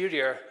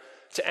superior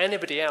to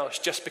anybody else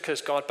just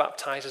because God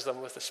baptizes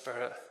them with the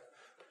Spirit.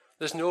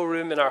 There's no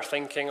room in our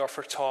thinking or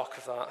for talk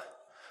of that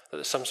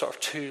there's some sort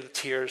of 2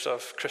 tiers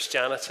of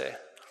Christianity.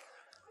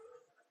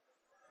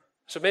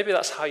 So maybe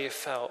that's how you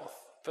felt,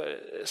 but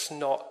it's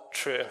not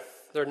true.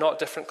 There are not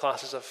different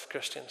classes of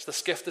Christians.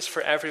 This gift is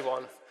for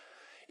everyone,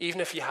 even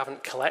if you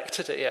haven't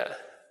collected it yet.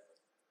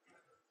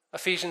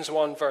 Ephesians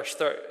 1, verse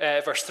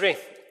 3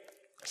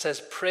 says,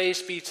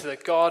 "Praise be to the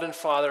God and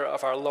Father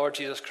of our Lord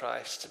Jesus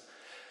Christ,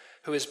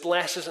 who has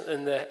blessed us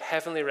in the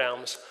heavenly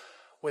realms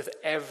with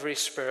every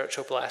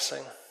spiritual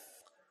blessing."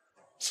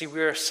 See,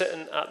 we're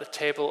sitting at the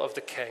table of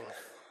the King.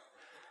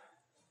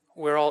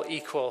 We're all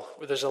equal,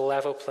 where there's a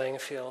level playing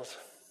field.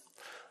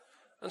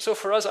 And so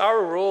for us,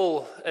 our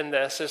role in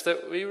this is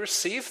that we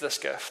receive this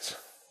gift.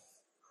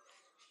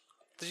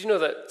 Did you know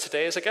that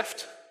today is a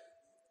gift?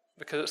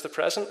 Because it's the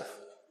present?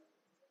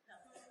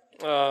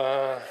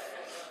 Oh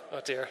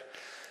dear.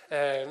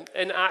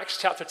 In Acts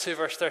chapter 2,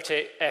 verse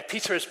 38,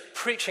 Peter is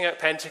preaching at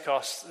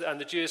Pentecost, and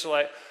the Jews are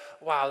like,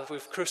 wow,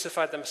 we've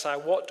crucified the Messiah.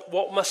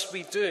 What must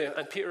we do?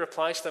 And Peter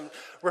replies to them,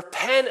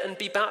 repent and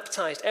be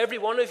baptized, every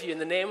one of you, in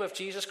the name of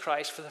Jesus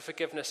Christ for the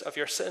forgiveness of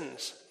your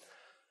sins.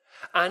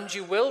 And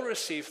you will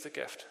receive the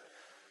gift.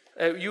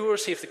 You will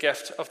receive the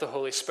gift of the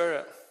Holy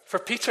Spirit. For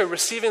Peter,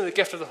 receiving the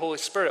gift of the Holy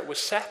Spirit was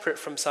separate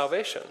from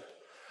salvation.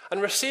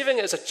 And receiving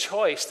it is a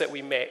choice that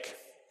we make.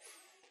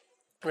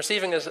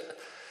 Receiving a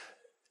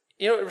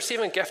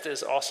gift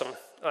is awesome.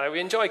 We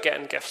enjoy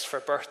getting gifts for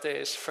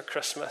birthdays, for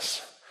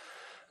Christmas.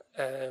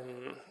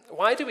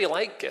 Why do we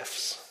like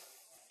gifts?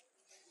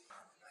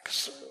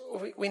 Because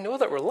we know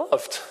that we're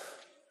loved.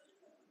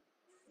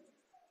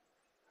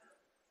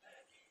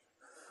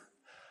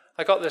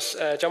 I got this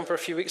jumper a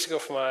few weeks ago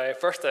for my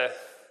birthday.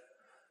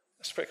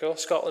 It's pretty cool.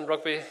 Scotland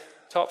rugby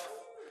top.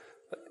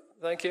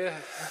 Thank you.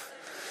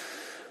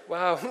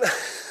 Wow.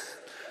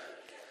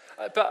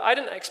 But I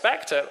didn't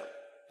expect it.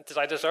 Did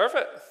I deserve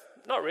it?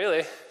 Not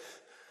really.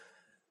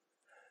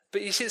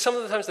 But you see, some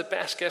of the times the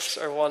best gifts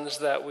are ones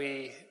that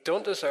we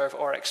don't deserve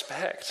or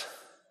expect.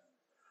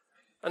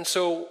 And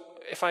so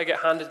if I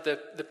get handed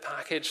the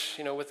package,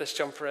 with this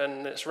jumper in,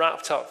 and it's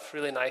wrapped up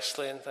really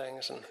nicely and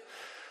things, and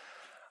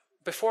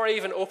before I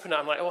even open it,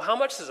 I'm like, oh, how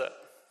much is it?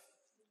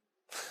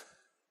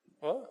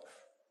 What?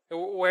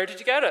 Where did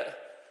you get it?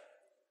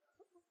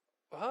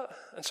 What?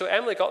 And so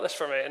Emily got this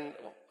for me, and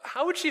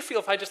how would she feel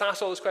if I just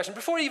asked all those questions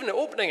before even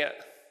opening it?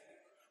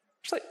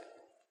 She's like,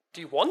 do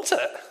you want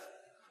it?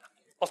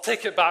 I'll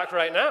take it back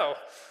right now.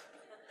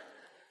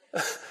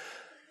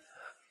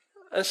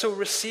 And so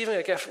receiving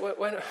a gift,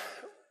 when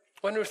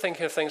we're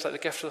thinking of things like the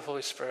gift of the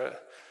Holy Spirit,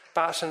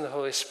 baptism in the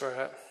Holy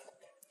Spirit,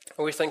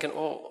 are we thinking,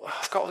 oh,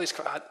 I've got all these,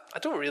 I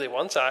don't really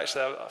want it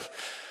actually.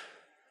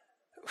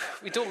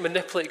 We don't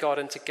manipulate God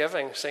into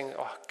giving, saying,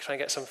 oh, can I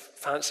get some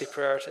fancy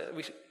prayer?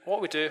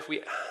 What we do,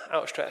 we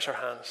outstretch our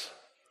hands.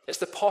 It's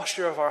the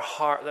posture of our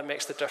heart that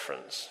makes the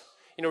difference.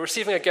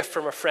 Receiving a gift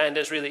from a friend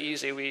is really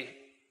easy.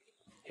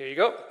 Here you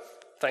go.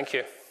 Thank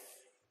you.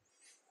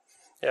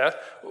 Yeah?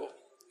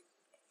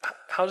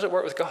 How does it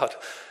work with God?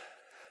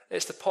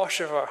 It's the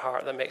posture of our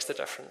heart that makes the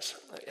difference.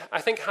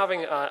 I think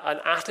having an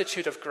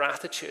attitude of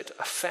gratitude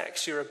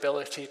affects your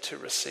ability to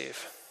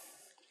receive.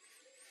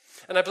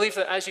 And I believe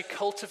that as you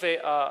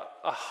cultivate a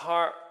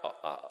heart,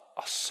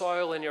 a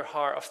soil in your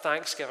heart of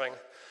thanksgiving,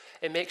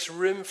 it makes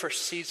room for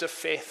seeds of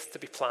faith to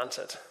be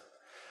planted.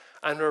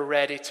 And we're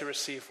ready to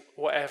receive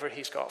whatever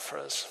he's got for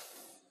us.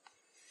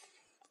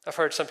 I've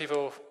heard some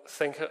people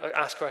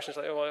ask questions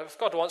like, well, if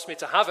God wants me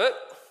to have it,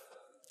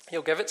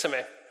 he'll give it to me.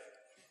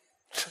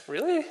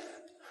 Really?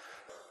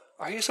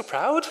 Are you so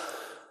proud?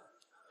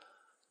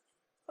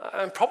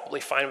 I'm probably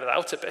fine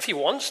without it, but if he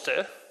wants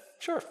to,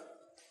 sure.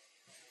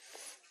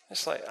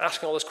 It's like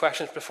asking all those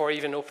questions before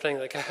even opening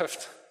the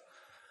gift.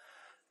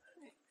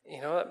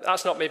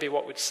 That's not maybe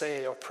what we'd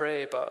say or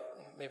pray, but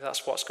maybe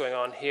that's what's going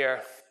on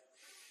here.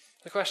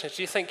 The question is,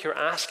 do you think your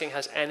asking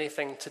has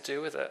anything to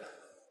do with it?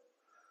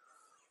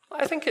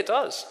 I think it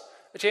does.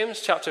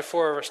 James chapter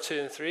 4, verse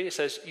 2 and 3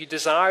 says, you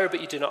desire but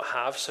you do not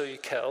have, so you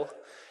kill.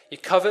 You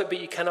covet but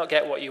you cannot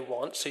get what you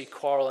want, so you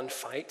quarrel and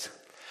fight.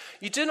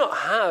 You do not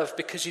have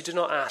because you do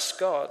not ask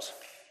God.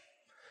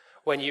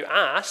 When you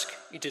ask,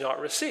 you do not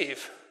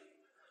receive,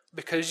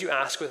 because you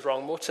ask with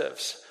wrong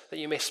motives, that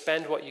you may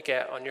spend what you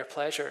get on your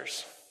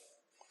pleasures.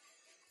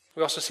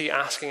 We also see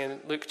asking in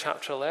Luke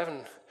chapter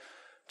 11,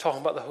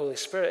 talking about the Holy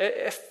Spirit.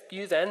 If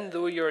you then,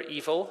 though you're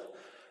evil,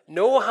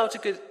 know how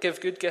to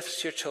give good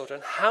gifts to your children,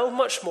 how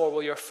much more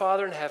will your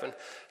Father in heaven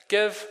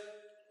give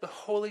the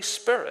Holy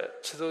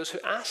Spirit to those who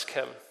ask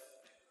him?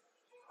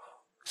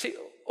 See,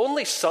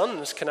 only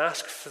sons can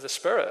ask for the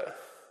Spirit.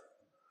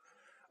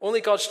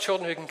 Only God's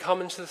children who can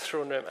come into the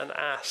throne room and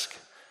ask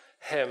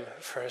him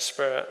for his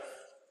Spirit.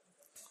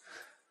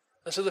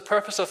 And so the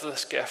purpose of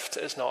this gift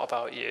is not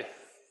about you.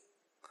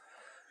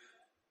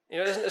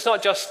 It's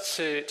not just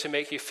to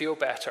make you feel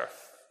better.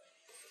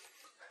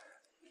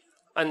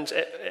 And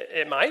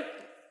it might,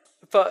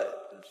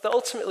 but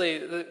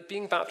ultimately,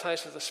 being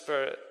baptized with the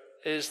Spirit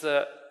is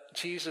that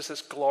Jesus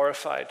is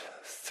glorified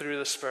through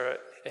the Spirit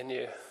in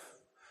you.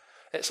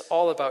 It's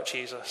all about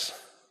Jesus.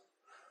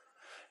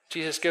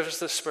 Jesus gives us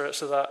the Spirit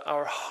so that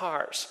our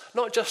hearts,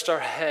 not just our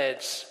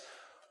heads,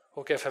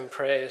 will give him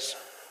praise.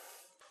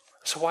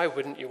 So why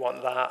wouldn't you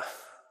want that?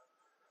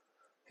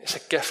 It's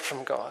a gift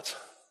from God.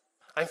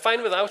 I'm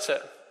fine without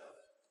it.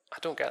 I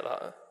don't get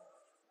that.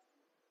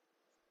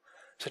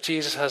 So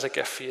Jesus has a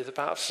gift for you, the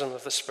baptism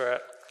of the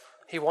Spirit.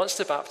 He wants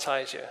to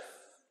baptize you.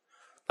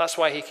 That's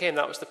why he came.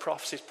 That was the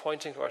prophecies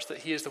pointing to us, that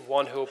he is the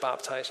one who will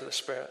baptize with the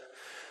Spirit.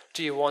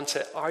 Do you want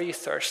it? Are you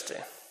thirsty?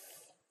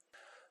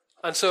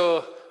 And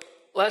so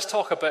let's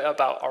talk a bit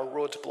about our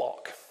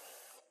roadblock.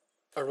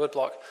 Our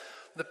roadblock.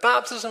 The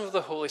baptism of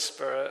the Holy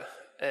Spirit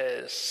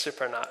is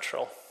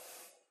supernatural.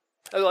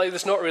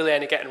 There's not really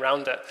any getting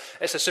around it.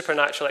 It's a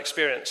supernatural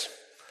experience.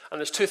 And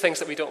there's two things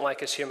that we don't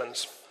like as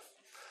humans: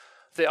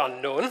 the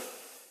unknown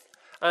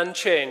and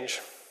change.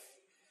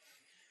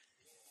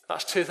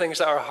 That's two things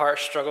that our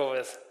hearts struggle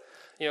with.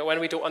 When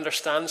we don't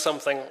understand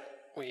something,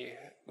 we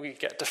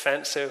get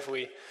defensive,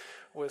 we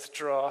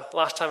withdraw.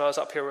 Last time I was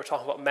up here, we were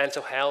talking about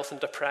mental health and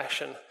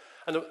depression.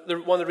 And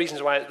one of the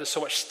reasons why there's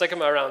so much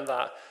stigma around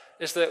that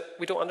is that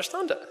we don't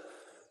understand it.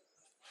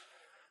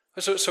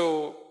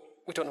 So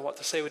we don't know what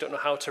to say, we don't know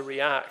how to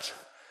react.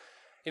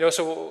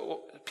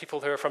 So people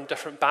who are from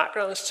different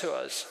backgrounds to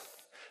us,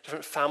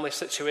 different family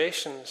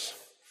situations,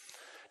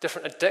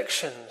 different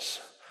addictions,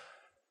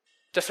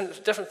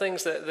 different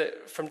things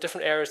that from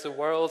different areas of the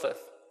world, that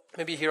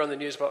maybe you hear on the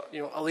news about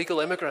illegal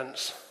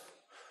immigrants,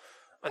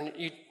 and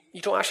you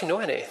don't actually know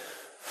any.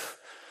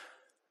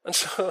 And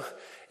so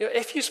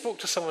if you spoke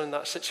to someone in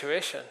that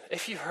situation,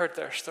 if you heard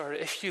their story,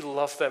 if you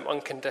loved them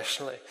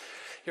unconditionally,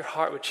 your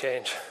heart would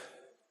change.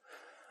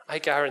 I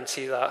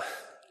guarantee that.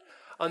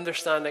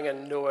 Understanding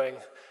and knowing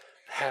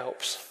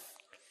helps.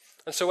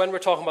 And so when we're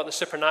talking about the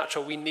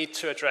supernatural, we need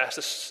to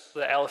address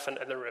the elephant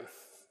in the room.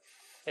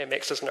 It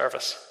makes us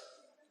nervous.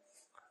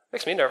 It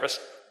makes me nervous.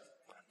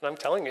 And I'm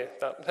telling you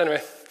that.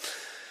 Anyway.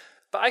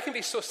 But I can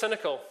be so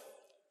cynical.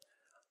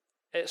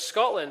 It's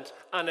Scotland,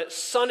 and it's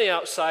sunny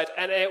outside,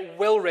 and it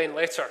will rain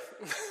later.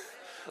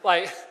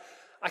 I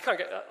can't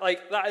get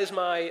that. That is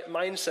my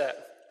mindset.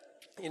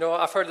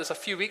 I've heard there's a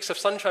few weeks of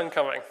sunshine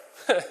coming.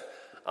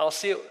 I'll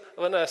see it.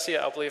 When I see it,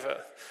 I'll believe it.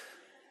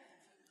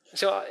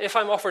 So if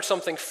I'm offered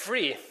something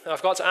free,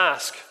 I've got to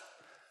ask,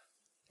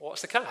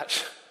 what's the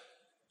catch?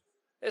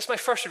 It's my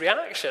first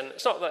reaction.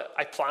 It's not that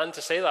I plan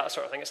to say that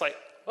sort of thing. It's like,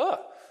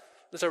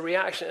 there's a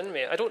reaction in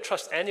me. I don't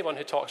trust anyone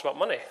who talks about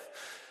money.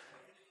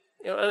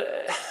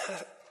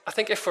 I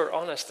think if we're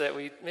honest, that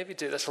we maybe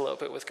do this a little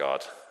bit with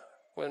God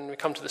when we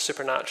come to the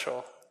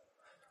supernatural.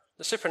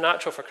 The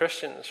supernatural for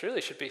Christians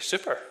really should be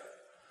super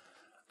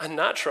and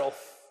natural,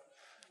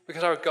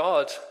 because our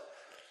God,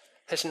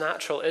 his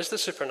natural is the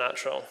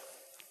supernatural.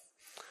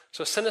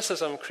 So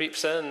cynicism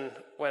creeps in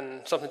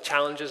when something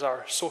challenges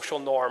our social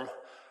norm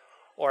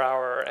or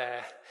our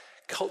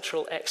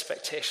cultural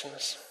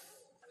expectations.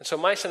 And so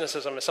my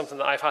cynicism is something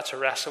that I've had to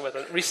wrestle with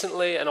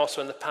recently and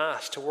also in the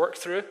past, to work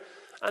through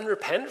and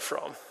repent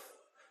from.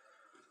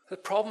 The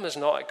problem is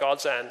not at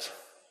God's end.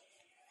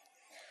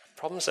 The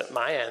problem is at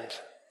my end,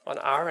 on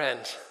our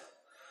end.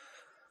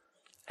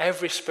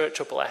 Every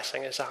spiritual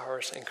blessing is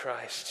ours in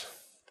Christ.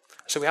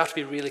 So we have to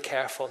be really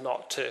careful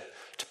not to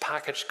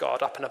package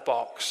God up in a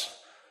box.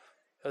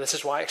 And this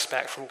is what I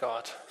expect from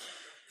God.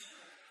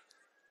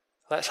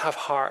 Let's have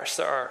hearts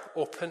that are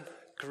open,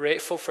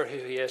 grateful for who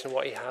he is and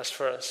what he has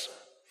for us.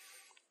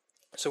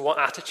 So what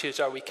attitudes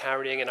are we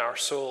carrying in our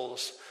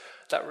souls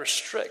that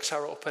restricts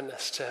our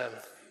openness to him?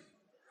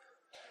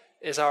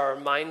 Is our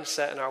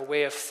mindset and our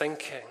way of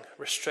thinking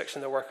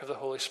restricting the work of the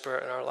Holy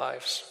Spirit in our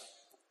lives?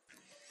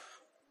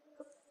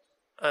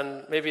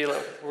 And maybe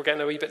we're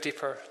getting a wee bit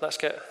deeper. Let's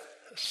get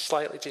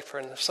slightly deeper.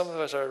 And if some of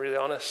us are really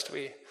honest,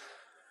 we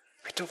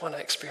don't want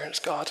to experience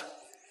God.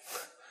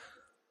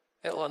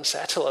 It'll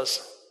unsettle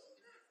us.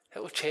 It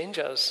will change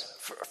us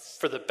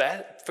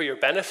for your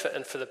benefit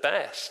and for the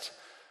best.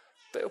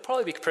 But it'll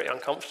probably be pretty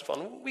uncomfortable.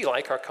 And we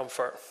like our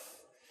comfort.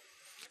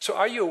 So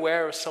are you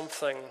aware of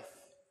something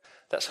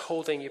that's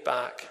holding you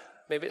back?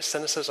 Maybe it's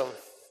cynicism,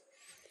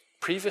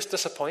 previous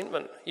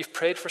disappointment. You've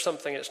prayed for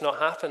something, it's not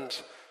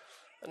happened.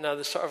 And now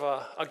there's sort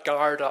of a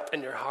guard up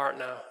in your heart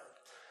now.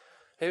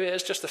 Maybe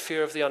it's just the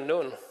fear of the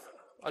unknown.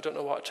 I don't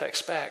know what to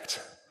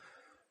expect.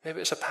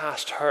 Maybe it's a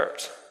past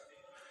hurt.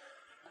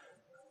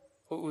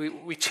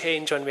 We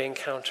change when we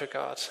encounter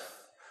God.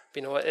 But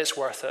you know what? It's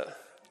worth it.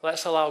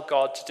 Let's allow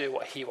God to do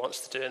what he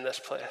wants to do in this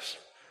place.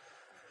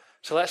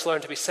 So let's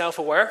learn to be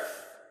self-aware,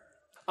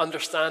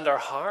 understand our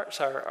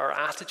hearts, our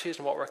attitudes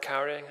and what we're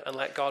carrying, and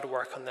let God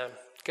work on them.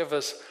 Give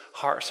us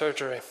heart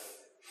surgery.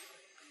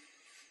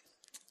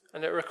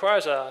 And it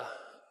requires a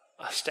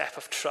step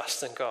of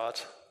trust in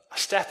God, a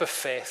step of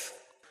faith.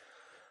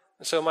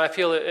 And so my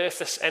appeal,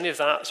 if any of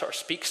that sort of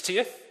speaks to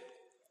you,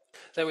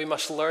 then we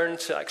must learn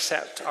to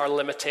accept our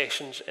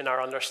limitations in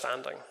our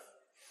understanding.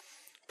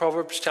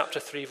 Proverbs chapter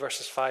 3,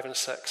 verses 5 and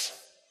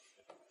 6.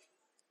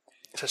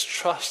 It says,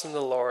 trust in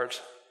the Lord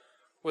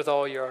with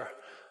all your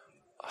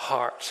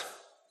heart,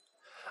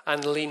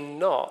 and lean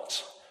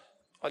not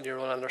on your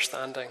own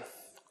understanding.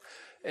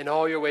 In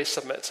all your ways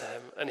submit to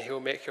him, and he will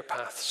make your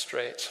path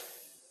straight.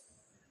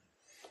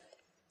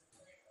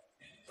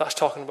 That's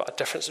talking about a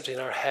difference between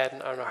our head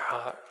and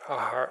our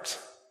heart.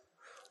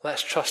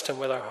 Let's trust him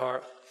with our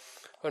heart.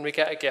 When we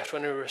get a gift,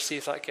 when we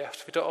receive that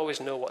gift, we don't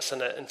always know what's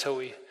in it until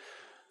we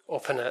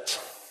open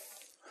it.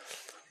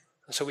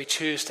 And so we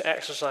choose to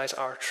exercise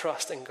our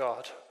trust in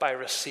God by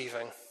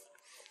receiving.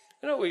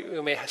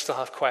 We may still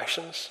have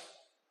questions.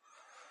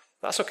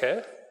 That's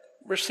okay.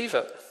 Receive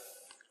it.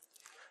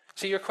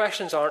 See, your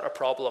questions aren't a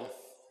problem.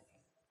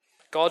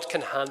 God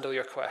can handle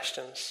your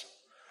questions.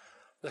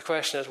 The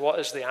question is, what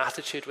is the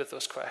attitude with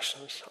those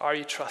questions? Are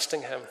you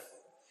trusting him?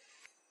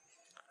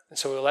 And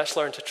so let's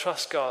learn to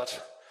trust God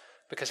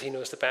because he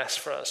knows the best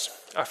for us.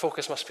 Our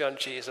focus must be on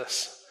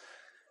Jesus,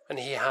 and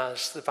he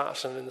has the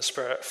baptism in the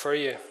Spirit for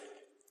you.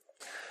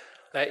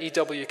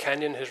 E.W.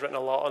 Kenyon, who's written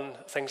a lot on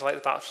things like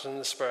the baptism in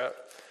the Spirit,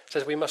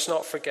 says we must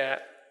not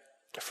forget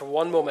for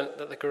one moment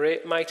that the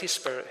great mighty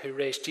Spirit who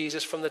raised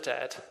Jesus from the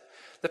dead,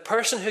 the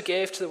person who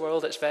gave to the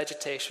world its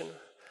vegetation,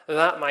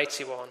 that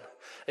mighty one,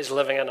 is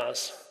living in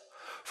us.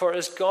 For it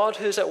is God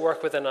who is at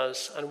work within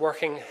us and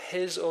working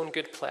his own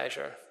good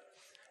pleasure.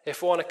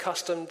 If one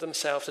accustomed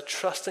themselves to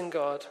trust in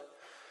God,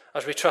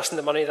 as we trust in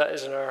the money that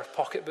is in our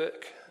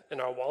pocketbook, in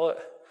our wallet,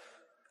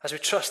 as we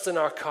trust in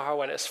our car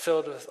when it's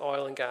filled with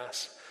oil and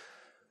gas,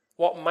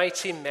 what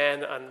mighty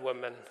men and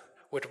women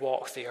would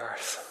walk the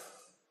earth?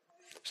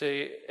 So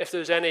if there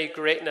was any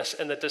greatness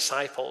in the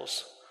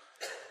disciples,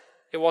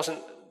 it wasn't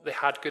they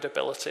had good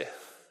ability. It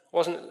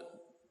wasn't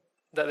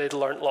that they'd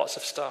learned lots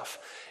of stuff.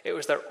 It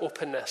was their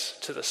openness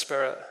to the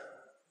Spirit.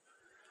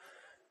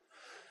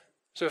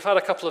 So we've had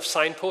a couple of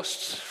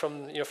signposts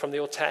from the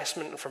Old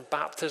Testament and from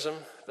baptism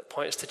that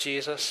points to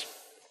Jesus.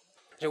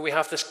 We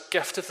have this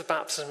gift of the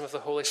baptism of the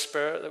Holy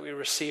Spirit that we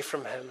receive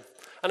from him.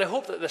 And I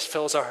hope that this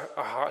fills our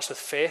hearts with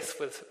faith,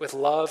 with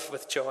love,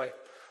 with joy.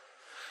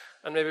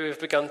 And maybe we've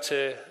begun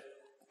to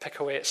pick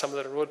away at some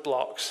of the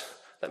roadblocks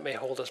that may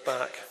hold us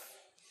back.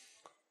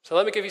 So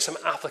let me give you some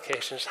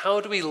applications.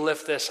 How do we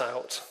live this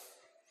out?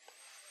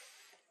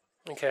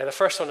 Okay, the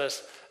first one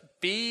is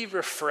be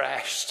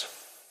refreshed.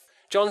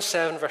 John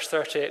 7, verse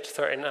 38 to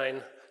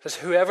 39 says,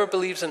 whoever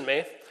believes in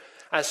me,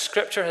 as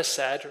Scripture has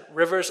said,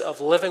 rivers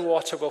of living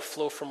water will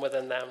flow from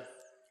within them.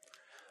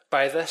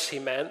 By this he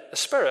meant the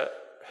Spirit,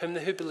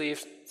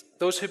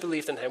 those who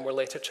believed in him were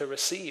later to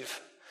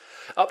receive.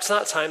 Up to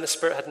that time, the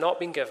Spirit had not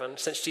been given,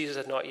 since Jesus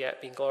had not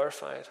yet been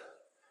glorified.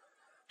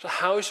 So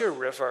how's your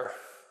river?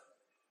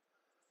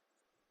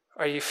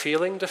 Are you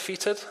feeling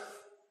defeated,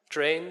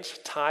 drained,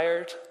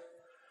 tired,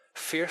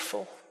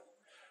 fearful?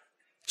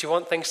 Do you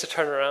want things to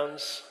turn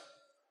around?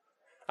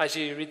 As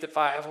you read the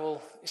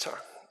Bible, you start,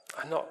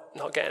 I'm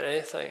not getting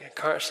anything. I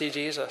can't see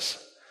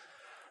Jesus.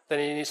 Then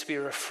you need to be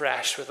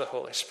refreshed with the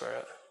Holy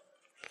Spirit.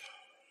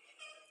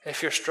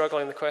 If you're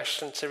struggling, the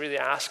question to really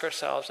ask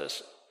ourselves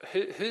is,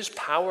 whose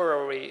power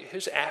are we,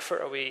 whose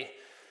effort are we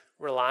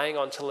relying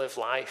on to live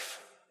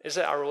life? Is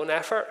it our own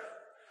effort,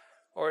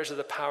 or is it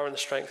the power and the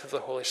strength of the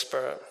Holy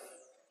Spirit?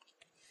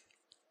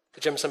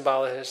 Jim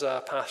Cymbala, who's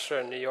a pastor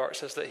in New York,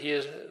 says that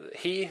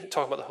he,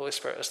 talking about the Holy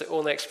Spirit, is the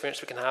only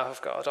experience we can have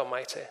of God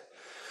Almighty.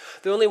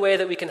 The only way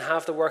that we can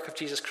have the work of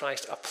Jesus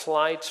Christ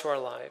applied to our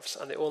lives,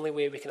 and the only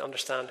way we can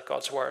understand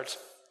God's word.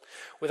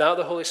 Without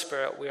the Holy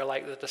Spirit, we are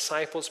like the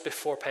disciples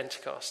before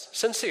Pentecost,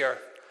 sincere,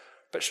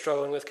 but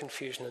struggling with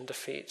confusion and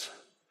defeat.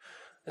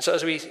 And so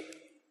as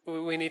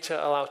we need to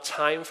allow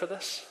time for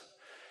this.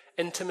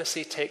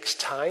 Intimacy takes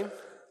time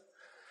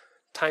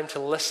to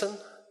listen,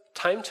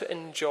 time to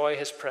enjoy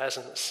his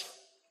presence.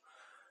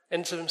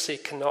 Intimacy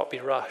cannot be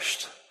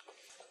rushed.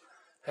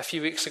 A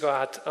few weeks ago, I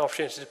had an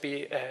opportunity to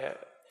be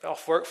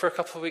off work for a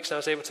couple of weeks, and I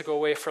was able to go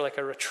away for like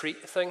a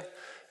retreat thing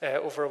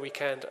over a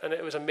weekend, and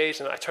it was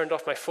amazing. I turned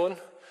off my phone,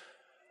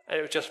 and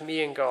it was just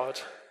me and God.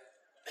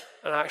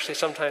 And actually,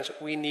 sometimes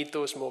we need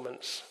those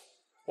moments.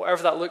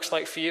 Whatever that looks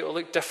like for you, it will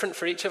look different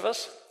for each of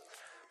us.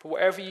 But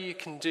whatever you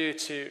can do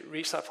to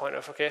reach that point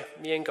of, okay,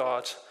 me and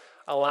God,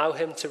 allow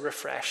him to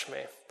refresh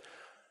me.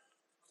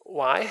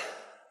 Why?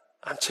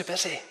 I'm too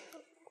busy.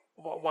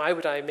 Why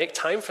would I make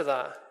time for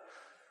that?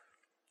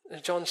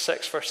 John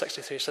 6, verse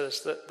 63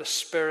 says that the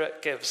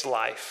Spirit gives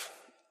life.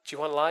 Do you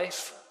want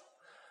life?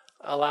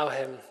 Allow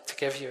him to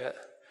give you it.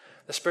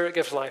 The Spirit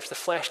gives life. The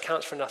flesh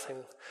counts for nothing.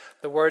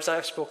 The words I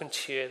have spoken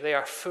to you, they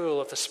are full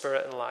of the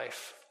Spirit and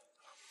life.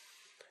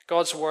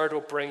 God's word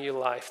will bring you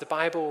life. The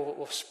Bible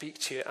will speak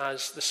to you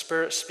as the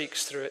Spirit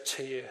speaks through it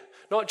to you.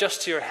 Not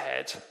just to your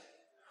head.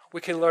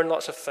 We can learn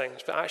lots of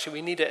things, but actually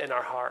we need it in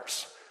our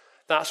hearts.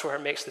 That's where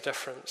it makes the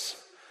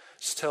difference.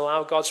 It's to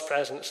allow God's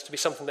presence to be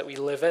something that we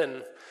live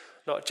in,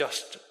 not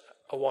just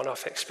a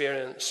one-off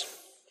experience.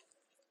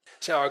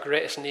 See, our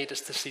greatest need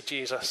is to see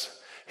Jesus,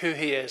 who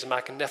he is,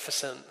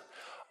 magnificent,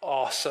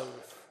 awesome,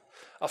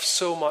 of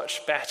so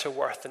much better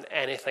worth than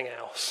anything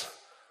else.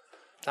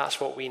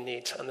 That's what we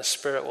need, and the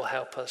Spirit will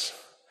help us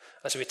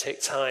as we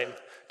take time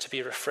to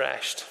be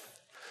refreshed.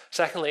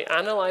 Secondly,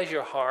 analyze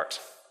your heart.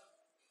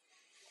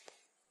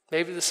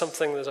 Maybe there's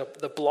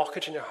the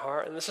blockage in your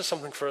heart, and this is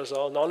something for us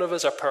all. None of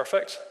us are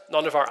perfect.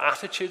 None of our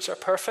attitudes are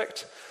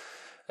perfect.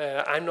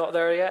 I'm not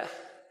there yet.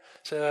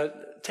 So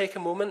take a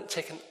moment,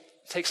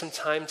 take some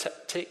time to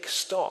take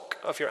stock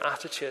of your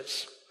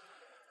attitudes.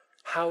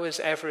 How is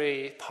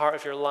every part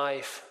of your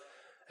life,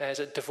 is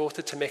it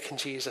devoted to making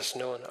Jesus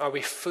known? Are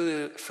we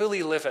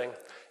fully living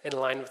in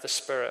line with the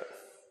Spirit?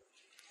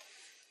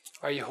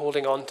 Are you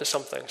holding on to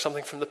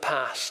something from the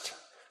past?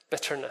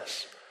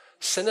 Bitterness,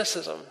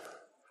 cynicism,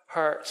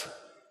 hurt.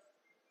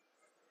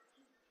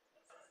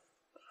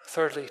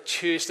 Thirdly,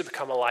 choose to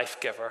become a life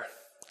giver.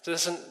 So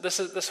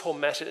this whole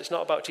message is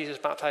not about Jesus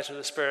baptizing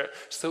with the Spirit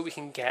so that we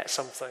can get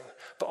something,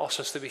 but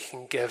also so that we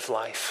can give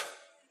life.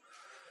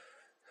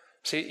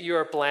 See, you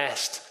are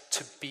blessed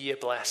to be a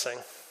blessing,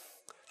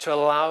 to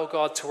allow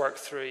God to work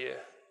through you.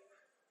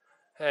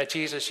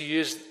 Jesus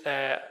used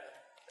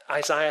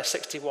Isaiah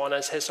 61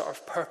 as his sort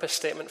of purpose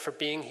statement for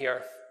being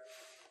here.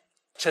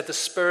 He said, "The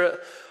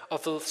Spirit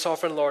of the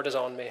sovereign Lord is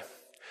on me,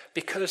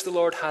 because the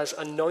Lord has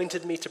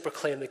anointed me to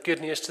proclaim the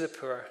good news to the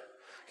poor.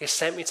 He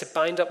sent me to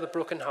bind up the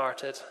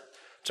brokenhearted,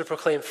 to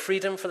proclaim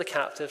freedom for the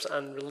captives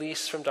and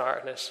release from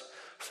darkness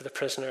for the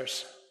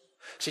prisoners."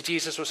 See,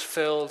 Jesus was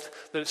filled,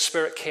 the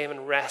Spirit came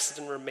and rested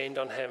and remained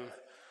on him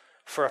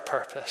for a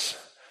purpose.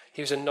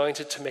 He was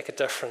anointed to make a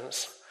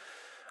difference.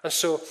 And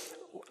so,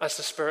 as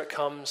the Spirit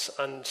comes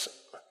and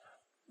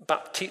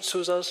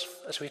baptizes us,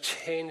 as we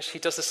change, he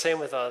does the same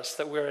with us,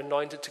 that we're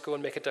anointed to go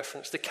and make a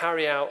difference, to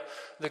carry out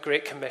the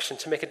Great Commission,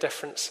 to make a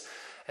difference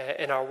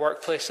in our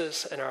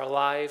workplaces, in our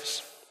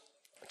lives,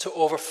 to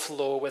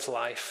overflow with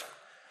life.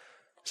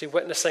 See,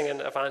 witnessing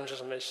and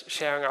evangelism is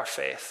sharing our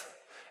faith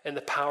in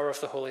the power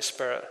of the Holy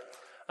Spirit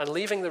and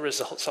leaving the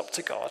results up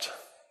to God.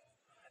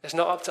 It's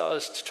not up to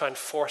us to try and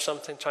force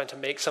something, trying to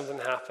make something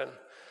happen.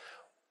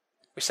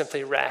 We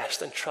simply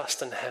rest and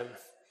trust in him.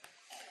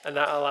 And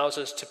that allows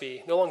us to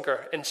be no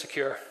longer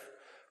insecure,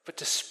 but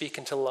to speak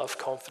and to love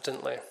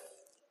confidently.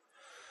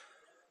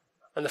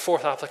 And the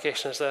fourth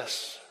application is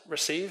this: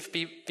 receive,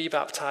 be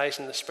baptized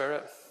in the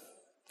Spirit.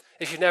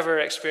 If you've never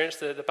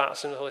experienced the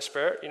baptism of the Holy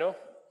Spirit,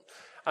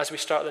 as we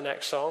start the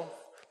next song,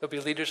 there'll be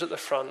leaders at the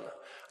front,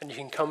 and you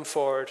can come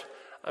forward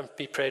and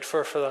be prayed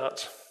for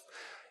that.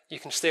 You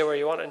can stay where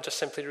you want and just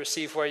simply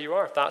receive where you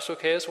are. That's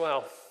okay as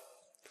well.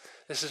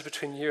 This is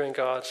between you and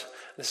God.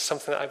 This is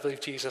something that I believe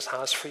Jesus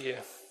has for you.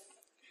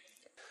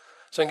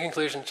 So in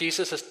conclusion,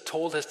 Jesus has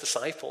told his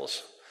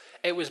disciples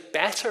it was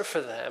better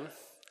for them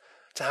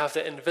to have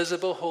the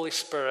invisible Holy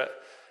Spirit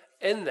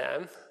in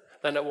them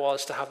than it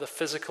was to have the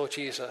physical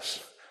Jesus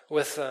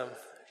with them.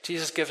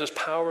 Jesus gives us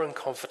power and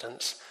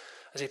confidence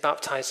as he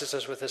baptizes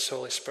us with his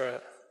Holy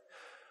Spirit.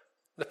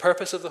 The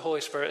purpose of the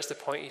Holy Spirit is to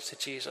point you to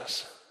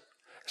Jesus.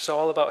 It's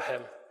all about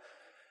him.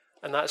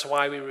 And that's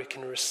why we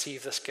can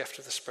receive this gift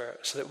of the Spirit,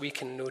 so that we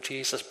can know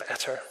Jesus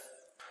better.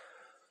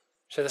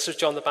 So this is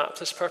John the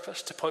Baptist's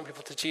purpose, to point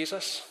people to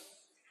Jesus.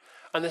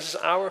 And this is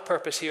our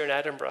purpose here in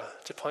Edinburgh,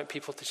 to point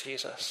people to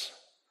Jesus.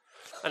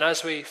 And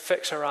as we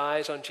fix our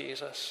eyes on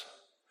Jesus,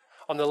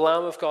 on the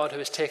Lamb of God who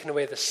has taken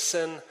away the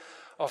sin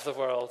of the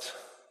world,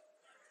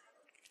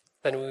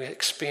 then we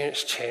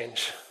experience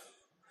change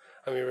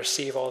and we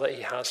receive all that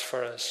he has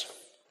for us.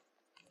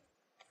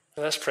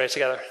 And let's pray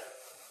together.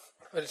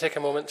 I'm going to take a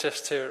moment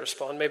just to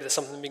respond. Maybe there's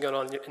something been going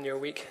on in your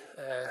week,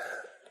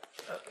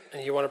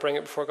 and you want to bring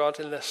it before God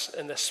in this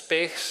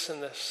space, in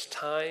this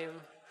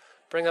time.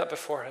 Bring that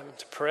before him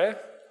to pray,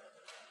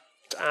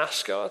 to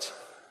ask God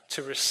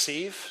to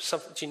receive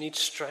something. Do you need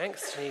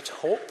strength? Do you need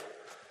hope?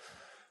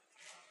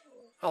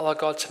 Allow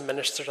God to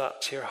minister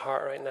that to your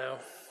heart right now.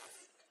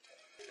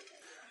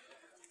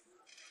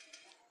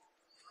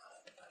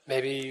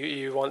 Maybe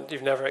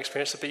you've never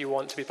experienced it, but you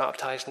want to be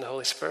baptized in the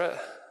Holy Spirit.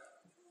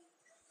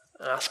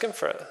 Ask him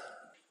for it.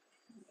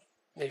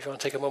 Maybe you want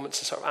to take a moment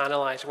to sort of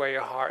analyze where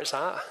your heart is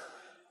at.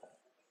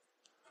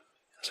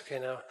 That's okay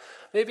now.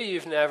 Maybe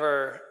you've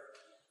never,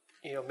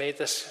 made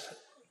this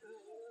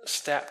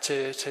step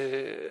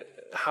to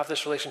have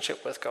this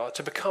relationship with God,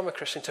 to become a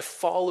Christian, to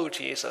follow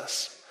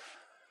Jesus.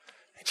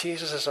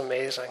 Jesus is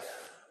amazing.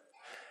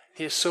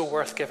 He is so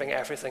worth giving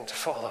everything to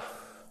follow.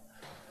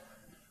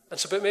 And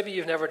so, but maybe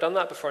you've never done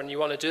that before, and you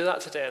want to do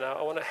that today, and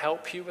I want to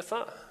help you with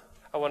that.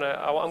 I'm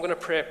going to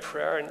pray a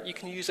prayer, and you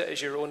can use it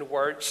as your own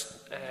words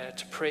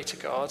to pray to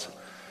God.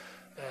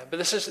 But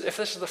if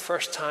this is the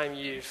first time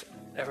you've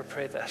ever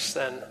prayed this,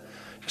 then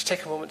just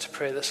take a moment to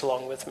pray this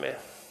along with me.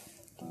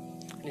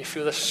 And you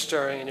feel this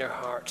stirring in your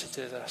heart to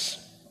do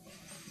this.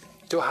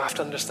 You don't have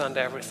to understand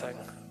everything.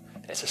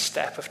 It's a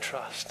step of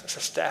trust. It's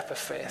a step of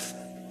faith.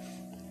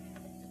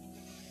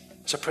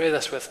 So pray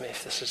this with me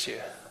if this is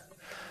you.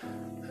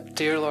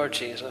 Dear Lord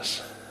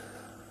Jesus,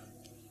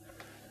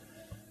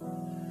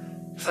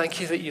 thank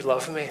you that you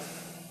love me.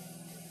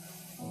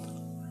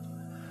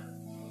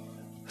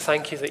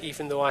 Thank you that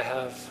even though I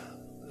have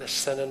this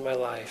sin in my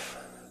life,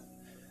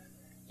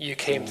 you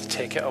came to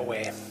take it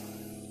away.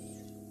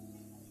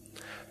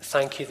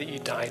 Thank you that you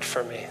died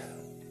for me.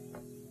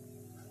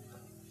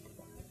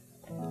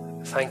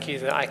 Thank you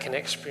that I can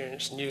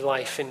experience new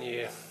life in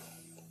you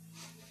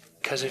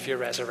because of your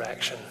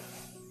resurrection.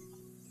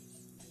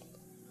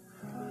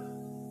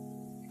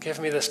 Give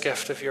me this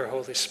gift of your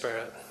Holy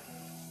Spirit.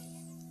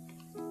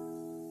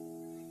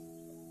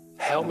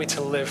 Help me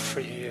to live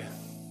for you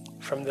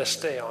from this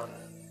day on.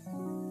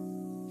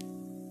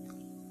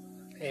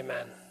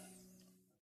 Amen.